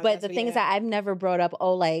some time. But the thing is that I've never brought up,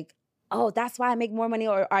 that's why I make more money,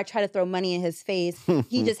 or I try to throw money in his face.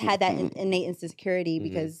 He just had that innate insecurity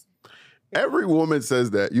because every woman says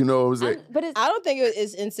that, but I don't think it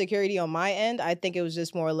was insecurity on my end. I think it was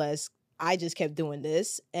just more or less, I just kept doing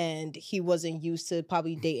this, and he wasn't used to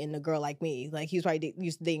probably dating a girl like me. Like, he was probably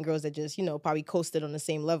used to dating girls that just, probably coasted on the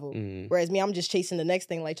same level. Whereas me, I'm just chasing the next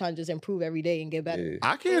thing, like trying to just improve every day and get better.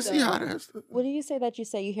 I can't see how that's... What do you say that you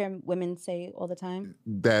hear women say all the time?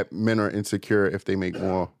 That men are insecure if they make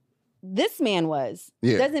more. This man was.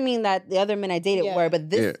 Yeah. Doesn't mean that the other men I dated were, but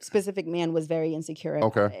this specific man was very insecure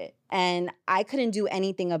about it. And I couldn't do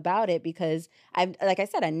anything about it because, like I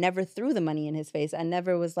said, I never threw the money in his face. I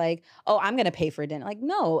never was like, oh, I'm going to pay for dinner. Like,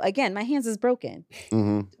 no, again, my hands is broken.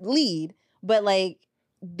 Lead. But like,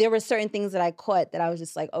 there were certain things that I caught that I was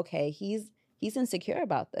just like, okay, he's insecure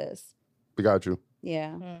about this. We got you.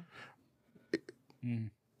 Yeah.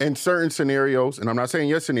 In certain scenarios, and I'm not saying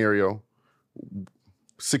your scenario,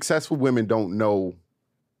 successful women don't know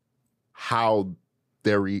how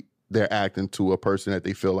they're acting to a person that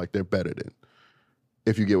they feel like they're better than.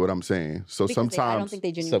 If you get what I'm saying. So because sometimes I don't think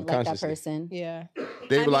they genuinely like that person. Yeah.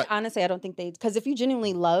 Honestly, I don't think because if you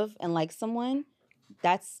genuinely love and like someone,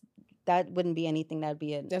 that wouldn't be anything. That'd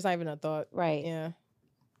be it. That's not even a thought. Right. Yeah.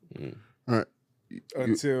 All right.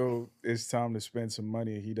 Until it's time to spend some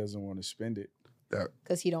money and he doesn't want to spend it.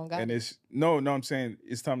 Because he don't got it. And it's no, I'm saying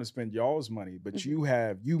it's time to spend y'all's money, but you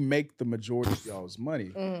make the majority of y'all's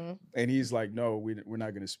money. And he's like, no, we're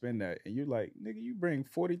not gonna spend that. And you're like, nigga, you bring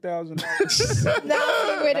 $40,000.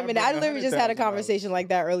 No, wait a minute. I literally just had a conversation like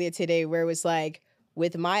that earlier today where it was like,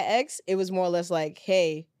 with my ex, it was more or less like,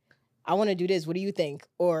 hey, I want to do this. What do you think?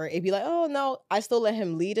 Or it'd be like, oh, no, I still let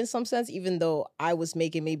him lead in some sense, even though I was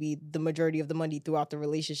making maybe the majority of the money throughout the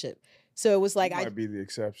relationship. So it was like, I might be the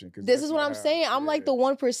exception. This is what I'm saying. I'm like the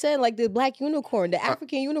 1%, like the black unicorn, the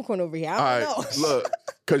African unicorn over here. I don't know. Look,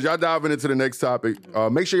 because y'all diving into the next topic,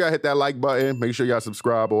 make sure y'all hit that like button. Make sure y'all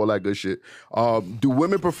subscribe, all that good shit. Do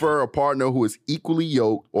women prefer a partner who is equally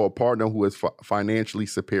yoked or a partner who is financially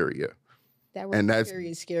superior? That word superior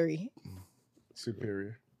is scary.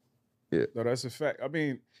 Superior. Yeah. No, that's a fact. I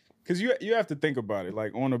mean, because you have to think about it,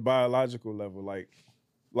 like on a biological level, like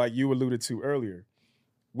you alluded to earlier.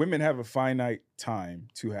 Women have a finite time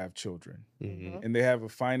to have children, and they have a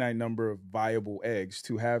finite number of viable eggs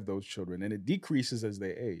to have those children, and it decreases as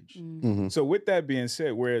they age. So with that being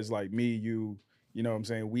said, whereas like me, you know what I'm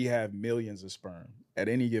saying, we have millions of sperm at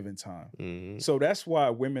any given time. So that's why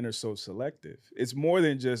women are so selective. It's more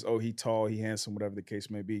than just, oh, he tall, he handsome, whatever the case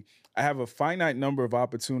may be. I have a finite number of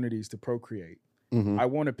opportunities to procreate. I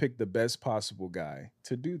want to pick the best possible guy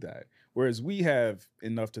to do that. Whereas we have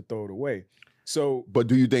enough to throw it away. So, but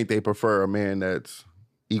do you think they prefer a man that's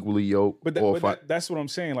equally yoked? But that's what I'm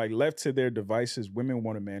saying. Like, left to their devices, women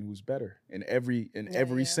want a man who's better in every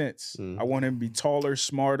sense. I want him to be taller,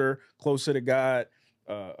 smarter, closer to God,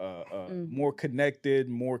 more connected,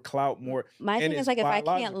 more clout, more. My thing is, like, if I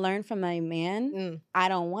can't learn from my man, I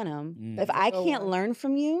don't want him. If I can't learn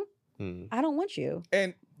from you, I don't want you.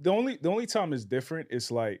 And the only time it's different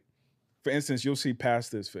is like, for instance, you'll see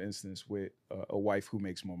pastors, for instance, with a wife who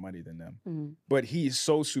makes more money than them. But he's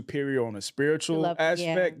so superior on a spiritual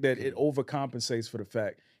aspect that it overcompensates for the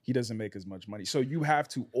fact he doesn't make as much money. So you have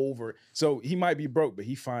to so he might be broke, but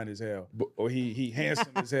he fine as hell. Or he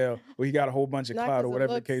handsome as hell. Or he got a whole bunch of clout or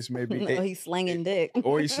whatever the case may be. Or he's slanging dick.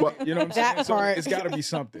 Or he's, you know what I'm saying? So it's got to be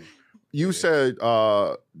something. You said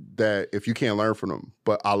that if you can't learn from them,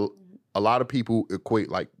 but a lot of people equate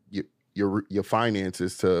like your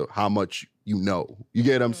finances to how much you know. You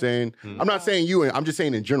get what I'm saying? I'm not saying you, I'm just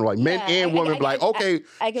saying in general, like men and women, like, okay,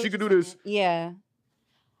 she could do this. Yeah.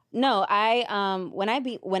 No, when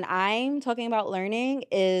I'm talking about learning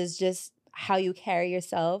is just how you carry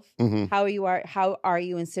yourself, how are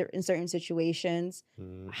you in certain situations,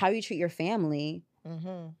 how you treat your family,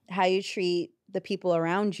 how you treat the people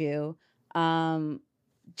around you,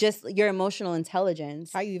 just your emotional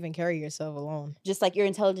intelligence. How you even carry yourself alone. Just like your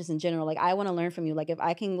intelligence in general. Like, I want to learn from you. Like,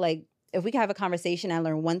 if we can have a conversation and I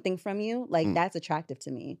learn one thing from you, like, that's attractive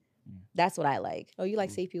to me. That's what I like. Oh, you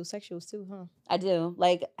like sapiosexuals too, huh? I do.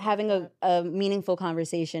 Like, having a meaningful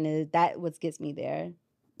conversation is what gets me there.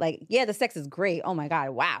 Like, yeah, the sex is great. Oh my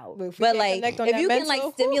God, wow. But like, if you can like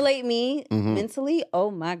stimulate me mentally,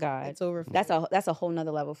 oh my God, it's over. That's a whole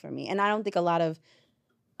nother level for me. And I don't think a lot of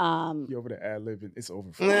you over there ad-libbing, it's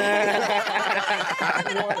over for me. I'm just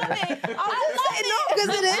saying, no, because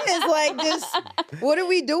it is like just what are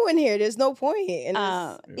we doing here? There's no point. And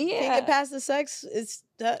can't get past the sex. It's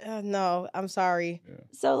no, I'm sorry. Yeah.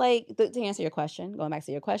 So like to answer your question, going back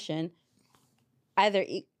to your question, to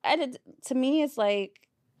me it's like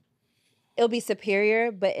it'll be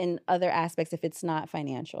superior, but in other aspects if it's not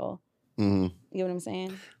financial. You know what I'm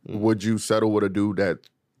saying? Would you settle with a dude that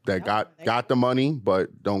got the money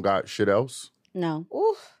but don't got shit else? No.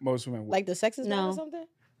 Oof. Most women would. Like the sex is bad or something?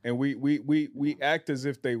 And we act as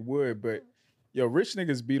if they would, but yo, rich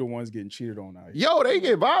niggas be the ones getting cheated on out here. Yo, they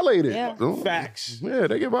get violated. Yeah. Facts. Yeah,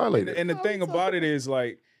 they get violated. And the thing about it is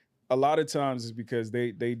like a lot of times it's because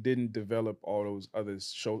they didn't develop all those other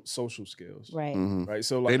social skills. Right. Right.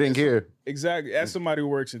 So like they didn't care. Exactly. As somebody who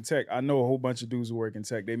works in tech, I know a whole bunch of dudes who work in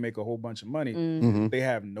tech. They make a whole bunch of money. They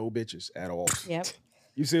have no bitches at all. Yep.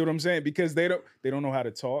 You see what I'm saying? Because they don't know how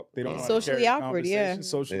to talk. They don't know socially how to awkward,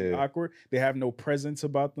 Socially awkward. They have no presence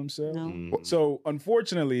about themselves. No. So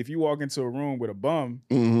unfortunately, if you walk into a room with a bum,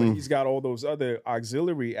 but he's got all those other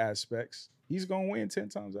auxiliary aspects, he's gonna win 10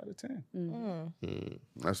 times out of 10.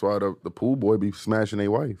 That's why the pool boy be smashing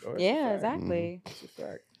their wife. Oh, yeah, exactly. That's a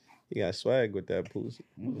fact. You got swag with that pussy.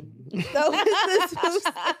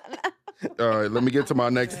 All right, let me get to my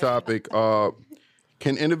next topic.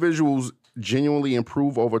 Can individuals genuinely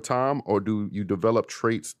improve over time, or do you develop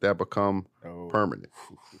traits that become permanent?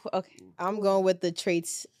 Okay. I'm going with the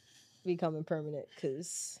traits becoming permanent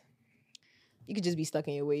because you could just be stuck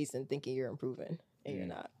in your ways and thinking you're improving and you're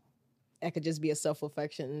not. That could just be a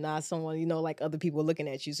self-reflection, not someone, like other people looking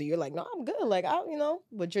at you. So you're like, no, I'm good. Like,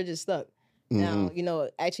 but you're just stuck. Now,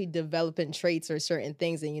 actually developing traits or certain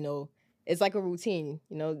things and, it's like a routine.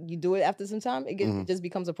 You do it after some time, it just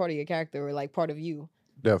becomes a part of your character or like part of you.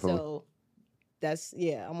 Definitely. So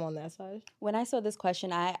I'm on that side. When I saw this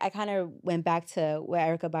question, I kind of went back to what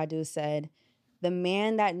Erykah Badu said. The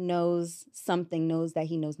man that knows something knows that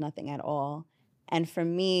he knows nothing at all. And for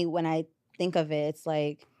me, when I think of it, it's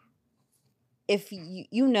like, if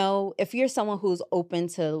if you're someone who's open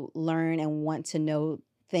to learn and want to know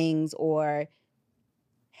things or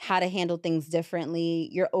how to handle things differently,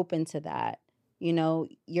 you're open to that.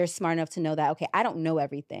 You're smart enough to know that, okay, I don't know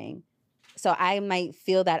everything. So I might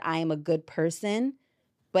feel that I am a good person,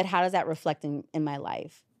 but how does that reflect in my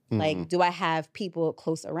life? Like, do I have people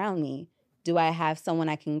close around me? Do I have someone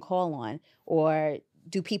I can call on? Or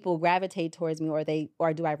do people gravitate towards me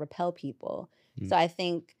or do I repel people? So I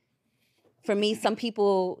think for me, some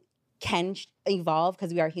people can evolve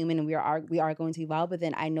because we are human and we are going to evolve. But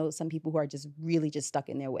then I know some people who are just really just stuck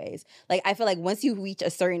in their ways. Like, I feel like once you reach a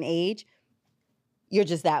certain age, you're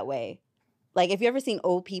just that way. Like, if you ever seen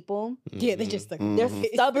old people, they're just like they're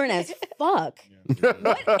stubborn as fuck.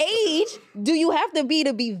 What age do you have to be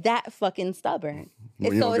that fucking stubborn?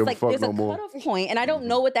 And so it's like there's a cutoff point, and I don't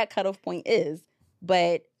know what that cutoff point is,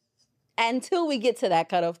 but until we get to that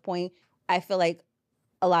cutoff point, I feel like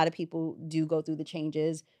a lot of people do go through the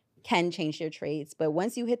changes can change their traits. But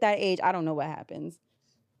once you hit that age, I don't know what happens.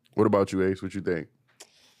 What about you, Ace? What you think?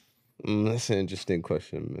 That's an interesting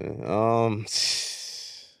question, man.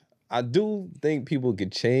 I do think people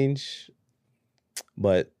could change,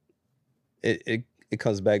 but it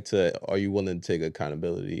comes back to, are you willing to take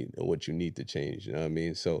accountability of what you need to change? You know what I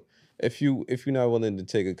mean? So if you're not willing to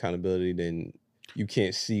take accountability, then you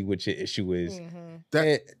can't see what your issue is.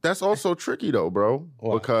 That's also tricky though, bro.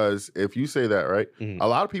 Why? Because if you say that, right, a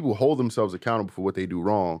lot of people hold themselves accountable for what they do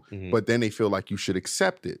wrong, but then they feel like you should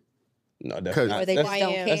accept it. No, that's Or they just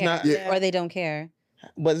don't care. That's not, Or they don't care.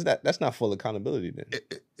 But that's not full accountability then.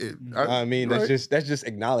 I mean, right. that's just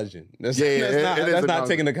acknowledging. That's that's not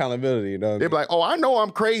taking accountability. You know, they're like, oh, I know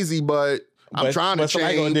I'm crazy, but I'm trying to change.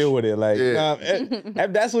 Somebody gonna deal with it. Like,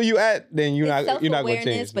 if that's where you at, then you're not gonna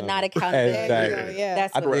change. But not accountability. Exactly. Yeah.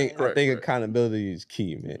 I think accountability is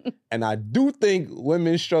key, man. And I do think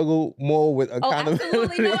women struggle more with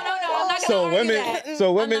accountability. Absolutely.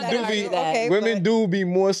 No. Women do be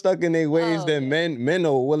more stuck in their ways than men. Men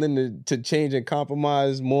are willing to change and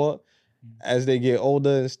compromise more as they get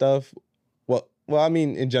older and stuff. Well, I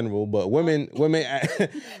mean in general, but women. Because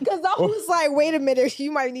I was like, wait a minute,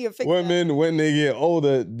 you might need to fix women when they get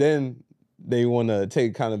older, then they want to take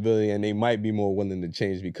accountability and they might be more willing to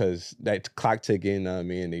change because that clock ticking. I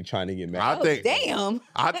mean, they trying to get married.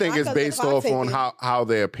 I think it's based off on how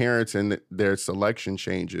their appearance and their selection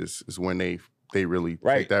changes is when they really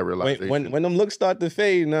take that realization. When them looks start to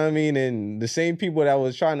fade, you know what I mean, and the same people that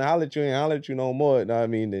was trying to holler at you ain't holler at you no more, you know what I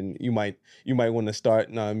mean, then you might want to start,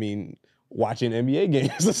 you know what I mean, watching NBA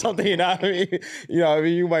games or something, you know what I mean? You know what I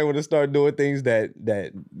mean? You might want to start doing things that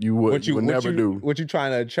you would never do. What you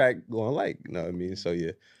trying to attract going like, you know what I mean? So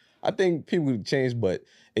yeah, I think people change, but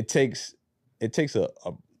it takes a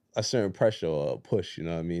certain pressure or a push, you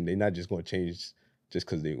know what I mean? They're not just going to change just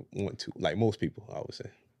because they want to, like most people, I would say.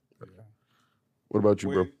 What about you,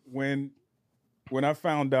 bro? When I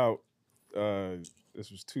found out, this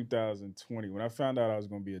was 2020, when I found out I was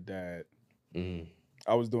going to be a dad,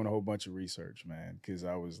 I was doing a whole bunch of research, man, because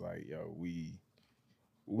I was like, yo,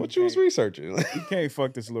 what you was researching? We can't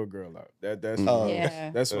fuck this little girl out. That's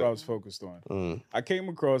what I was focused on. I came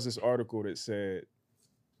across this article that said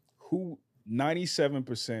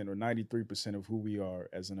 97% or 93% of who we are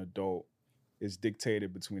as an adult is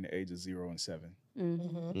dictated between the age of 0 and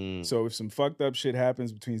 7. So if some fucked up shit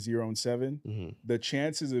happens between 0 and 7, the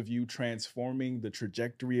chances of you transforming the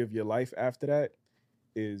trajectory of your life after that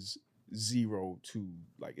is 0 to,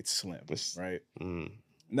 like, it's slim, right?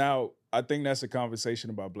 Now, I think that's a conversation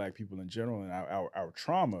about Black people in general and our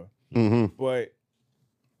trauma, but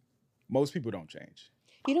most people don't change.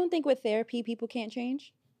 You don't think with therapy people can't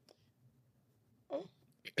change?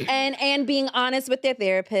 And being honest with their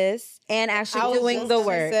therapist and actually doing the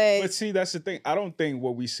work. But see, that's the thing. I don't think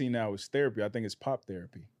what we see now is therapy. I think it's pop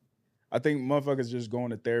therapy. I think motherfuckers just going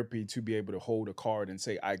to therapy to be able to hold a card and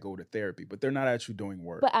say, I go to therapy, but they're not actually doing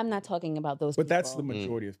work. But I'm not talking about those people. But that's the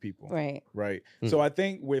majority of people. Right. So I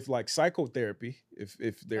think with like psychotherapy, if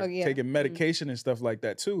they're taking medication and stuff like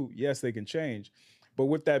that too, yes, they can change. But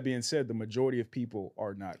with that being said, the majority of people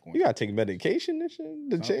are not going. You gotta take medication and shit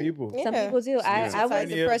to change. People. Some people do. I was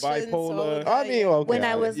bipolar. I mean, okay. When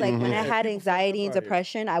I was like when I had anxiety and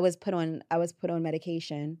depression, I was put on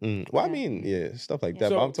medication. Well, I mean, stuff like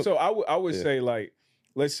that. So I would say, like,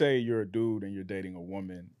 let's say you're a dude and you're dating a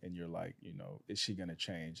woman and you're like, you know, is she gonna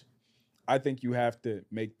change? I think you have to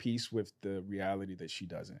make peace with the reality that she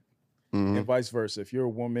doesn't, and vice versa. If you're a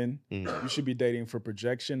woman, you should be dating for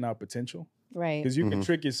projection, not potential. Right. Because you can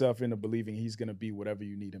trick yourself into believing he's going to be whatever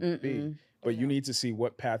you need him to be. But you need to see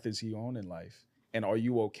what path is he on in life. And are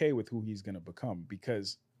you okay with who he's going to become?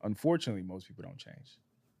 Because unfortunately, most people don't change.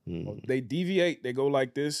 Well, they deviate, they go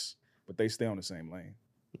like this, but they stay on the same lane.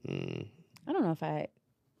 I don't know if I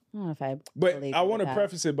But I want to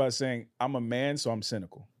preface it by saying I'm a man, so I'm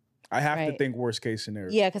cynical. I have to think worst case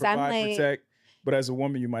scenario. Yeah, because I'm like... protect, but as a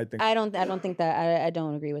woman, you might think... I don't think that... I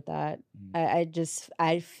don't agree with that. I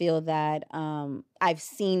feel that I've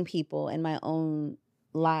seen people in my own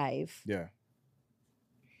life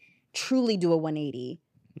truly do a 180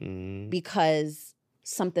 because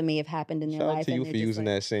something may have happened in their life. Shout out to you for using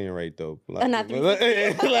that saying right, though. A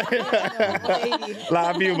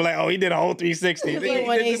lot of people like, oh, he did a whole 360. He did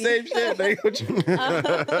the same shit.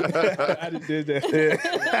 I did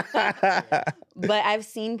that. But I've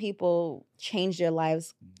seen people change their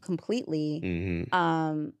lives completely.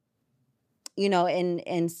 You know,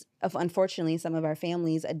 and unfortunately, some of our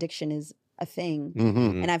families, addiction is a thing.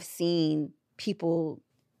 And I've seen people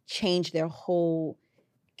change their whole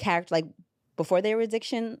character, like, before they were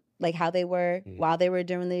addiction, like how they were while they were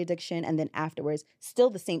doing the addiction, and then afterwards, still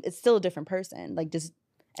the same. It's still a different person. Like just,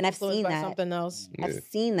 and I've seen that. Something else. I've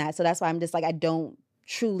seen that, so that's why I'm just like, I don't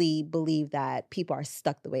truly believe that people are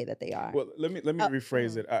stuck the way that they are. Well, let me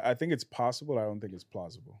rephrase it. I think it's possible. I don't think it's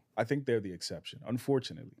plausible. I think they're the exception,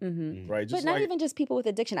 unfortunately. Right? Just but not even just people with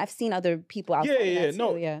addiction. I've seen other people outside of that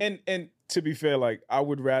too. And to be fair, like I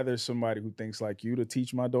would rather somebody who thinks like you to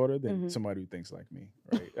teach my daughter than somebody who thinks like me.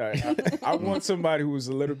 Right? I want somebody who's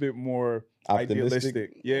a little bit more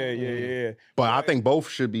idealistic. Yeah. But I think both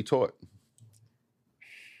should be taught.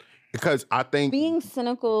 Because I think being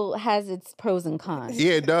cynical has its pros and cons.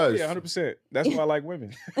 Yeah, it does. Yeah, 100%. That's why I like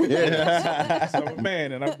women. Yeah. So I'm a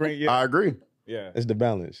man, and I bring. I agree. Yeah, it's the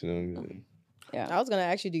balance. You know what I mean? Yeah. I was gonna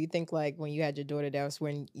ask you, do you think like when you had your daughter, that was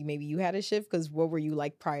when maybe you had a shift? Because what were you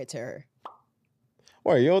like prior to her?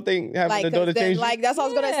 Or you don't think having a daughter changed you? Like that's what I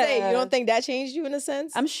was gonna say. You don't think that changed you in a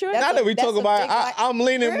sense? I'm sure. Now that we talk about it, I'm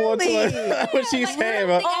leaning more towards what she's saying,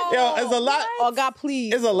 bro. Yo, there's a lot. Oh God, please.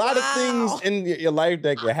 There's a lot of things in your life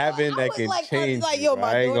that can happen that can change you.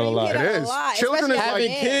 I ain't gonna lie. It is. Children having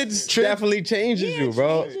kids definitely changes you,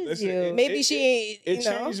 bro. Maybe she. It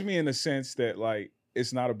changed me in the sense that like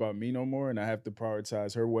it's not about me no more, and I have to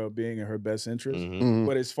prioritize her well-being and her best interest.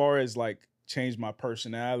 But as far as like change my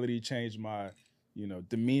personality, change my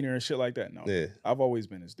demeanor and shit like that. No, I've always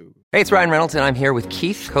been this dude. Hey, it's Ryan Reynolds, and I'm here with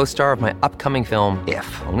Keith, co-star of my upcoming film,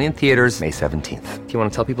 If, only in theaters May 17th. Do you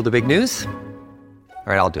want to tell people the big news?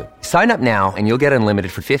 All right, I'll do it. Sign up now and you'll get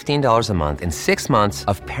unlimited for $15 a month and 6 months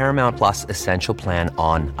of Paramount Plus Essential Plan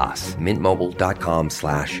on us.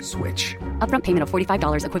 MintMobile.com/switch. Upfront payment of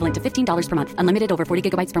 $45 equivalent to $15 per month. Unlimited over 40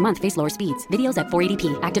 gigabytes per month. Face lower speeds. Videos at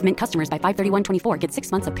 480p. Active Mint customers by 531.24 get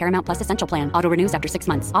 6 months of Paramount Plus Essential Plan. Auto renews after 6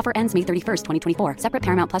 months. Offer ends May 31st, 2024. Separate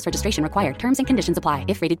Paramount Plus registration required. Terms and conditions apply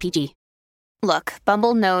if rated PG. Look,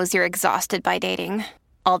 Bumble knows you're exhausted by dating.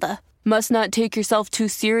 All the must not take yourself too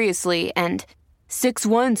seriously and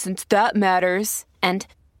 6'1" since that matters. And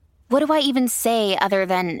what do I even say other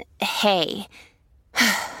than hey?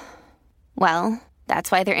 Well,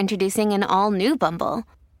 that's why they're introducing an all-new Bumble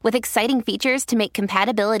with exciting features to make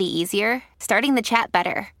compatibility easier, starting the chat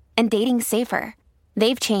better, and dating safer.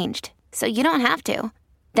 They've changed, so you don't have to.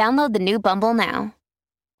 Download the new Bumble now.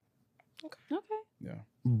 Okay. Yeah.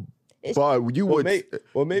 But you would...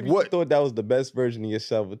 maybe you thought that was the best version of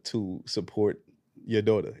yourself to support your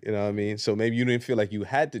daughter, you know what I mean? So maybe you didn't feel like you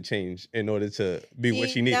had to change in order to be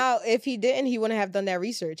what she needed. Now, if he didn't, he wouldn't have done that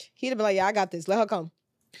research. He'd have been like, yeah, I got this. Let her come.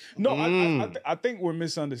 No, I think we're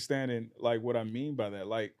misunderstanding like what I mean by that.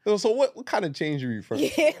 Like, so what kind of change are you referring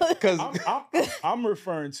to? Because I'm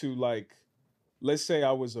referring to like, let's say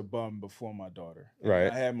I was a bum before my daughter.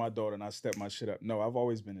 Right. I had my daughter and I stepped my shit up. No, I've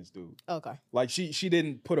always been this dude. Okay. Like she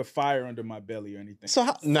didn't put a fire under my belly or anything. So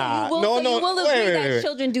You will agree that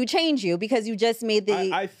children do change you because you just made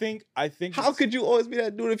the. I think. How could you always be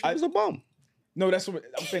that dude if you was a bum? No, that's what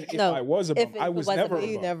I'm saying. If I was a bum, I was never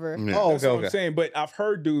a bum. Never. Yeah. Oh, that's what I'm saying. But I've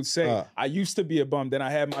heard dudes say, I used to be a bum, then I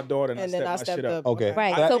had my daughter and I stepped my shit up. Okay.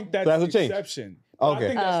 Right. I think that's the exception. Okay. I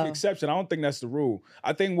think that's the exception. I don't think that's the rule.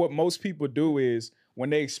 I think what most people do is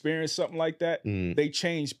when they experience something like that, they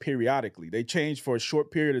change periodically. They change for a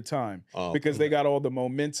short period of time because they got all the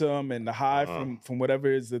momentum and the high from whatever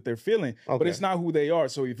it is that they're feeling. Okay. But it's not who they are.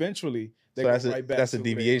 So eventually they go right back. That's a to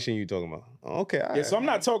deviation you're talking about. Okay. Yeah, so I'm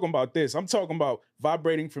not talking about this. I'm talking about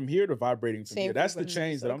vibrating from here to vibrating from Same here. That's the frequencies,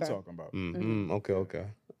 change that I'm okay. talking about. Okay.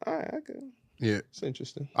 All right, okay. Yeah. It's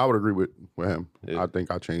interesting. I would agree with him. Yeah. I think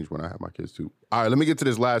I changed when I had my kids too. All right, let me get to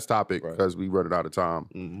this last topic because we run it out of time.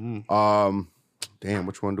 Damn,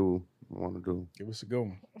 which one do I want to do? Give us a good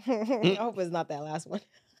one. I hope it's not that last one.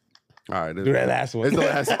 All right. Do that last one. It's the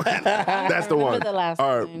last one. That's the one. The last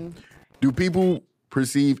All right. one. Do people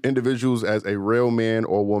perceive individuals as a real man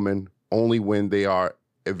or woman only when there are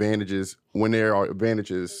advantages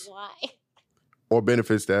Why? or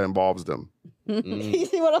benefits that involves them? You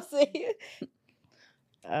see what I'm saying?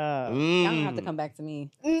 Y'all don't have to come back to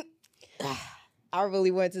me. I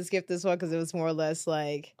really wanted to skip this one because it was more or less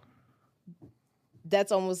like,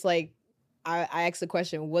 that's almost like, I asked the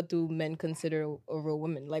question, what do men consider a real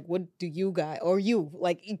woman? Like, what do you guys, or you,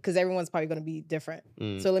 like, because everyone's probably going to be different.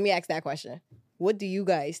 So let me ask that question. What do you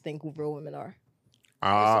guys think real women are?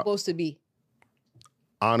 They're supposed to be?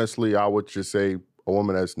 Honestly, I would just say a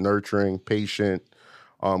woman that's nurturing, patient,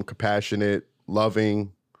 compassionate,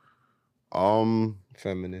 loving,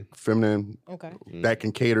 feminine, okay, that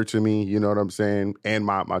can cater to me, you know what I'm saying, and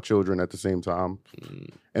my children at the same time,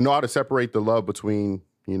 and know how to separate the love between,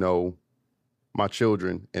 you know, my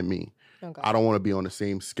children and me. Okay. I don't want to be on the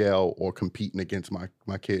same scale or competing against my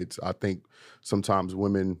kids. I think sometimes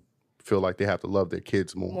women feel like they have to love their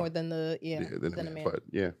kids more than the than a man. But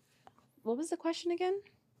yeah. What was the question again?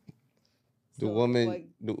 The woman,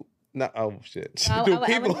 not shit. I Do want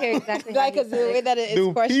to hear exactly like the way that it's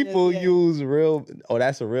do questioned, people use real? Oh,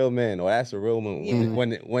 that's a real man, or that's a real woman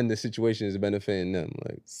when the situation is benefiting them.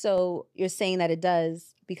 Like, so you're saying that it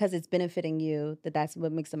does because it's benefiting you. That's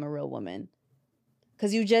what makes them a real woman.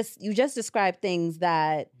 Because you just described things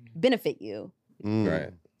that benefit you,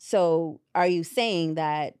 right? So are you saying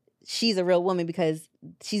that she's a real woman because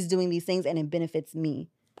she's doing these things and it benefits me?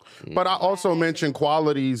 But I also mentioned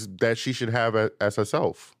qualities that she should have as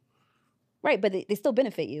herself. Right, but they still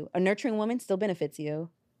benefit you. A nurturing woman still benefits you.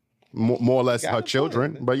 More or less her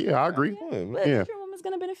children. But yeah, I agree. But a nurturing woman's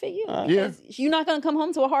going to benefit you. Yeah. You're not going to come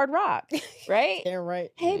home to a hard rock, right? Yeah, right.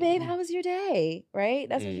 Hey, babe, how was your day? Right?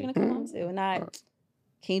 That's what you're going to come home to. And not,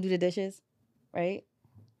 can you do the dishes? Right?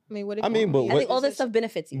 I mean, I think all this stuff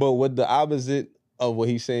benefits you. But would the opposite of what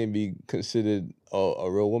he's saying be considered a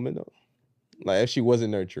real woman, though? Like, if she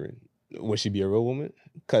wasn't nurturing, would she be a real woman?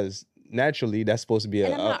 Because naturally, that's supposed to be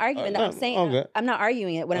I'm not arguing that. I'm saying I'm not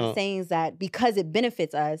arguing it. What I'm saying is that because it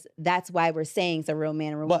benefits us, that's why we're saying it's a real man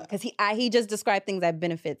and real woman. Because he just described things that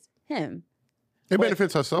benefits him. It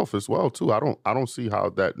benefits herself as well too. I don't see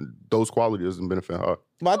how those qualities doesn't benefit her.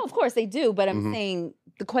 No, of course they do, but I'm saying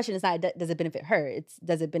the question is not does it benefit her? It's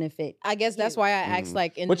does it benefit? I guess that's why I asked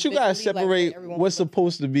like. But you gotta separate what's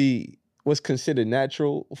supposed to be what's considered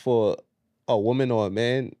natural for a woman or a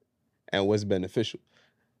man and what's beneficial.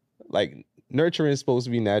 Like, nurturing is supposed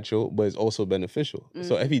to be natural, but it's also beneficial.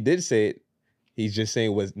 So if he did say it, he's just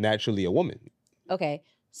saying was naturally a woman. Okay.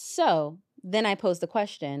 So then I posed the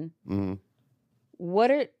question,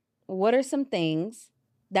 what are some things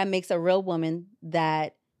that makes a real woman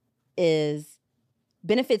that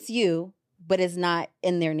benefits you, but is not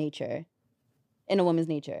in their nature, in a woman's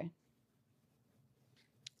nature?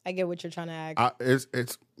 I get what you're trying to ask.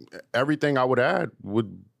 It's everything I would add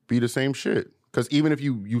would be the same shit. Because even if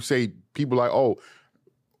you say people like,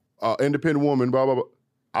 independent woman, blah, blah, blah.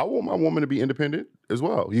 I want my woman to be independent as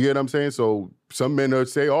well. You get what I'm saying? So some men would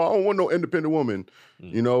say, I don't want no independent woman.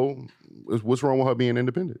 You know, what's wrong with her being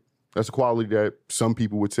independent? That's a quality that some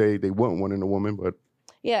people would say they wouldn't want in a woman, but.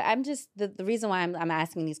 Yeah, I'm just, the reason why I'm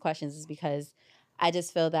asking these questions is because I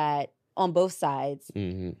just feel that on both sides,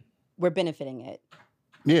 we're benefiting it.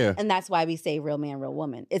 Yeah. And that's why we say real man, real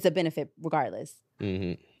woman. It's a benefit regardless.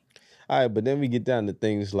 All right, but then we get down to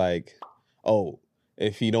things like,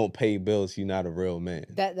 if he don't pay bills, he's not a real man.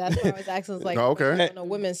 That's what I was asking. Like, okay. On the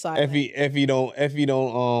women's side. If he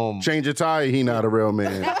don't change a tire, he not a real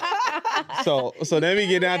man. so then we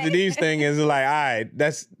get down to these things. It's like, all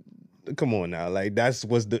right, come on now. Like, that's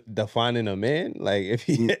what's defining a man. Like, if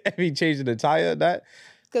he changes the tire, that.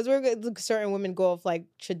 Because certain women go off like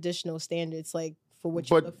traditional standards, like for what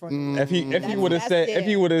you look for. If he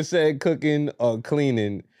would have said cooking or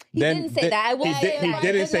cleaning. He didn't say that. He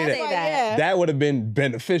didn't say that. That would have been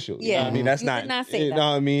beneficial. You know what I mean? That's not. Did not say you that. know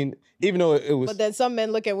what I mean? Even though it was. But then some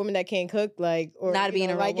men look at women that can't cook, like, or not being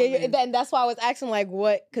a real like, woman. and that's why I was asking, like,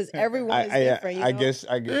 what? Because everyone is different. You know? I guess.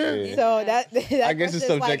 Yeah. So that I guess it's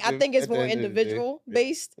subjective. Like, I think it's more individual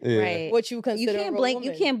based. Yeah. Right. What you consider.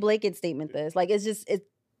 You can't blanket statement this. Like, it's just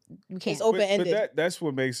you can't. It's open ended. But that's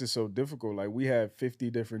what makes it so difficult. Like, we have 50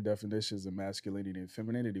 different definitions of masculinity and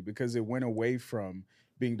femininity because it went away from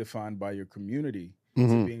being defined by your community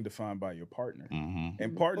to being defined by your partner.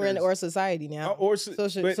 And partners or society now. Or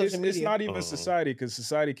social but media. It's not even society because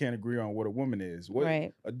society can't agree on what a woman is.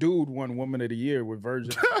 Right. A dude won Woman of the Year with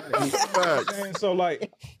Virgin. And so,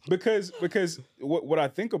 like, because what I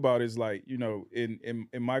think about is, like, you know, in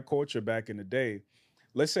my culture back in the day,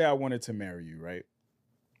 let's say I wanted to marry you, right?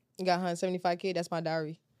 You got $175K. That's my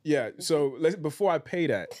dowry. Yeah. So before I pay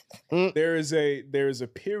that, there is a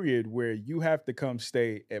period where you have to come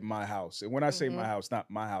stay at my house. And when I say my house, not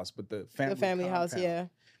my house, but the family house. compound. Yeah.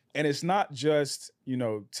 And it's not just, you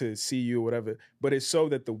know, to see you or whatever, but it's so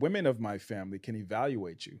that the women of my family can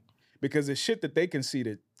evaluate you, because it's shit that they can see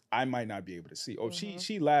that I might not be able to see. Oh,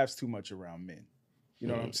 she laughs too much around men. You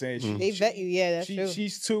know what I'm saying? They vet you, yeah, that's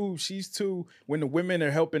true. She's too, when the women are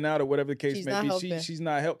helping out or whatever the case may be, she's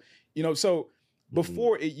not helping. You know, so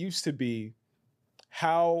before it used to be,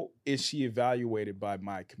 how is she evaluated by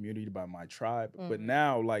my community, by my tribe? But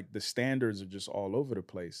now, like, the standards are just all over the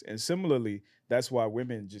place. And similarly, that's why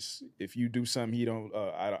women just, if you do something he don't,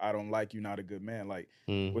 I don't like, you not a good man. Like,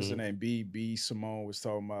 what's her name? B Simone was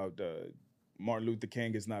talking about Martin Luther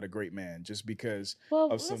King is not a great man just because Well,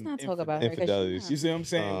 of let's some not talk about her. 'cause infidelities. she's You see what I'm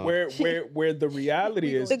saying? Where the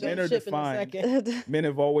reality is, men are defined. Men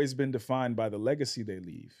have always been defined by the legacy they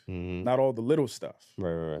leave, not all the little stuff.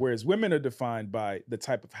 Right. Whereas women are defined by the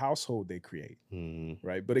type of household they create,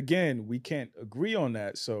 right? But again, we can't agree on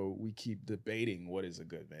that, so we keep debating what is a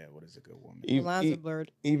good man, what is a good woman. The lines are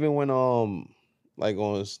blurred. Even when like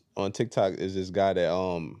on TikTok is this guy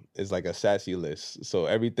that is like a sassy list. So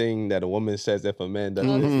everything that a woman says if a man does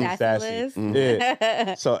is sassy. list?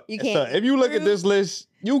 Yeah. So You can't if you look at this list,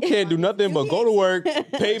 you can't do nothing but go to work,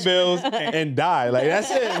 pay bills, and die. Like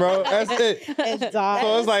that's it, bro. That's it. And die.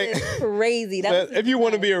 So it's like crazy. so if you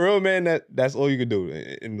want to be a real man, that's all you can do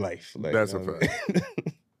in life. Like, That's a you know what I fact.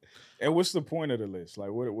 mean? And what's the point of the list?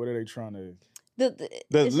 Like, what are they trying to? The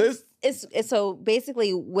it's list. It's so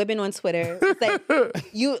basically women on Twitter. It's like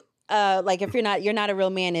you like if you're not a real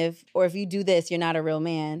man if you do this you're not a real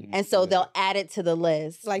man, and so they'll add it to the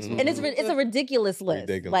list. Like, and it's a ridiculous list.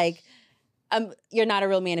 Like you're not a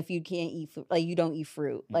real man if you can't eat food, like you don't eat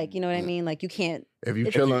fruit, like you know what I mean, like you can't. If you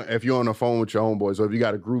chilling, if you're on the phone with your homeboys, or if you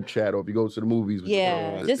got a group chat, or if you go to the movies, with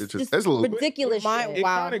your just it's a little ridiculous shit. It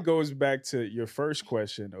kind of goes back to your first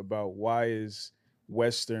question about why is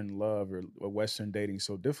Western love or Western dating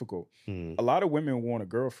so difficult. A lot of women want a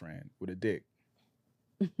girlfriend with a dick,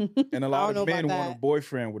 and a lot of men want a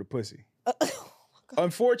boyfriend with a pussy.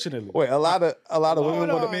 Unfortunately, Wait, a lot of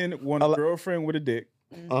men want a girlfriend with a dick,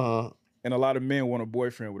 and a lot of men want a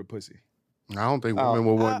boyfriend with a pussy. I don't think women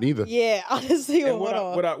will want neither. Yeah, honestly. And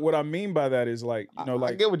what I mean by that is like, you know,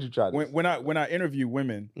 like I get what you try to when I interview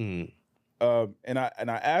women, and I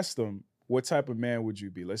ask them, what type of man would you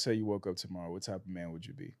be? Let's say you woke up tomorrow. What type of man would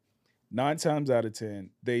you be? 9 times out of 10,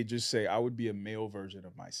 they just say, I would be a male version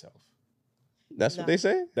of myself. That's what they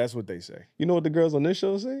say? That's what they say. You know what the girls on this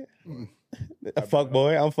show say? Fuck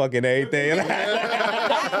boy, I'm fucking everything. The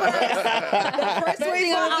first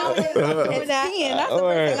thing I'm doing. That's the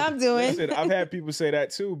first thing I'm doing. Listen, I've had people say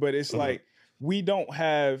that too, but it's like we don't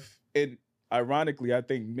have it. Ironically, I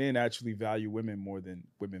think men actually value women more than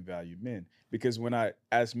women value men. Because when I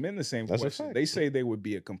ask men the same question, they say they would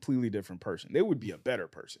be a completely different person. They would be a better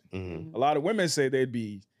person. A lot of women say they'd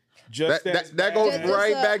be just that goes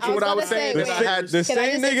right back to what I was saying. The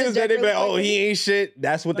same niggas that they be like, oh, he ain't shit.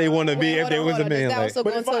 That's what they want to be if they was a man. But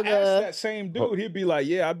if I ask that same dude, he'd be like,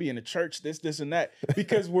 yeah, I'd be in the church, this, and that.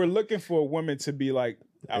 Because we're looking for a woman to be like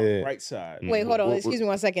our right side. Wait, hold on. Excuse me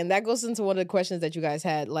 1 second. That goes into one of the questions that you guys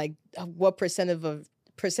had. Like, what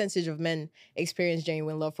percentage of men experience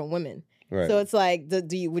genuine love from women? Right. So it's like,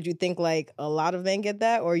 would you think like a lot of men get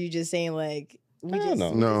that, or are you just saying like we just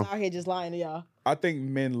out here just lying to y'all? I think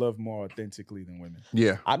men love more authentically than women.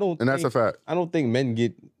 Yeah, that's a fact. I don't think men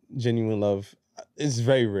get genuine love. It's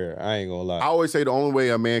very rare. I ain't gonna lie. I always say the only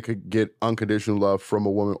way a man could get unconditional love from a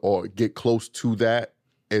woman or get close to that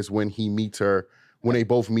is when he meets her, when they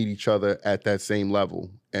both meet each other at that same level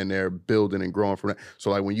and they're building and growing from that. So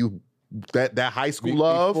like when you that high school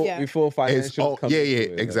love before financial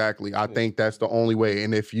exactly. I think that's the only way.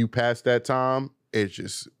 And if you pass that time,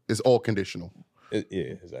 it's all conditional.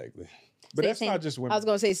 Exactly. But that's not just women. I was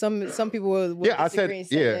gonna say some people will I said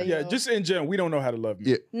just in general, we don't know how to love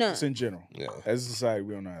you. Yeah. No. Just in general. Yeah. As a society,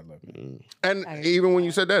 we don't know how to love you. And even when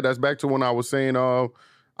you said that, that's back to when I was saying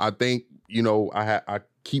I think, you know, I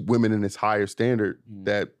keep women in this higher standard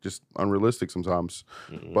that just unrealistic sometimes.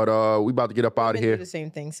 But we about to get up out of here. Do the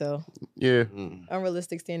same thing, so yeah.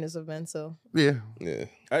 Unrealistic standards of men, so yeah.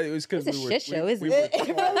 It was because it's a shit show, isn't it?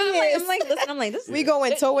 I'm like, this. We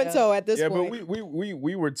going toe and toe at this point. Yeah, but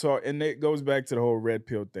we were taught, and it goes back to the whole red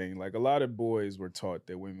pill thing. Like a lot of boys were taught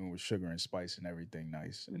that women were sugar and spice and everything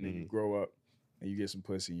nice, and then you grow up and you get some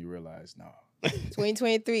pussy and you realize, no.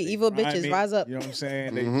 2023, evil bitches, rise up. You know what I'm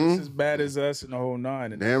saying? They just as bad as us and the whole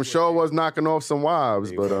nine. And damn sure was knocking off some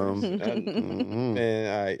wives, but man,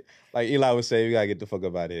 all right. Like Eli would say, we gotta get the fuck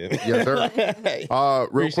up out of here. Yes, sir.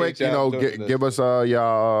 Real quick, you know, give us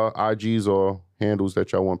y'all IGs or handles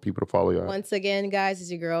that y'all want people to follow y'all. Once again, guys,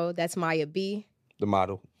 it's your girl. That's Maya B. The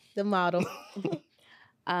model.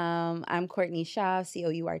 I'm Courtney Shaw,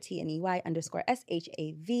 COURTNEY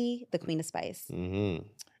 _SHAV, the Queen of Spice.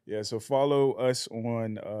 Yeah, so follow us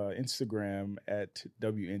on Instagram at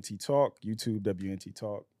WNT Talk, YouTube WNT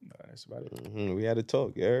Talk. That's about it. We had a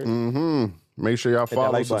talk, yeah. Make sure y'all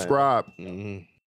follow, subscribe.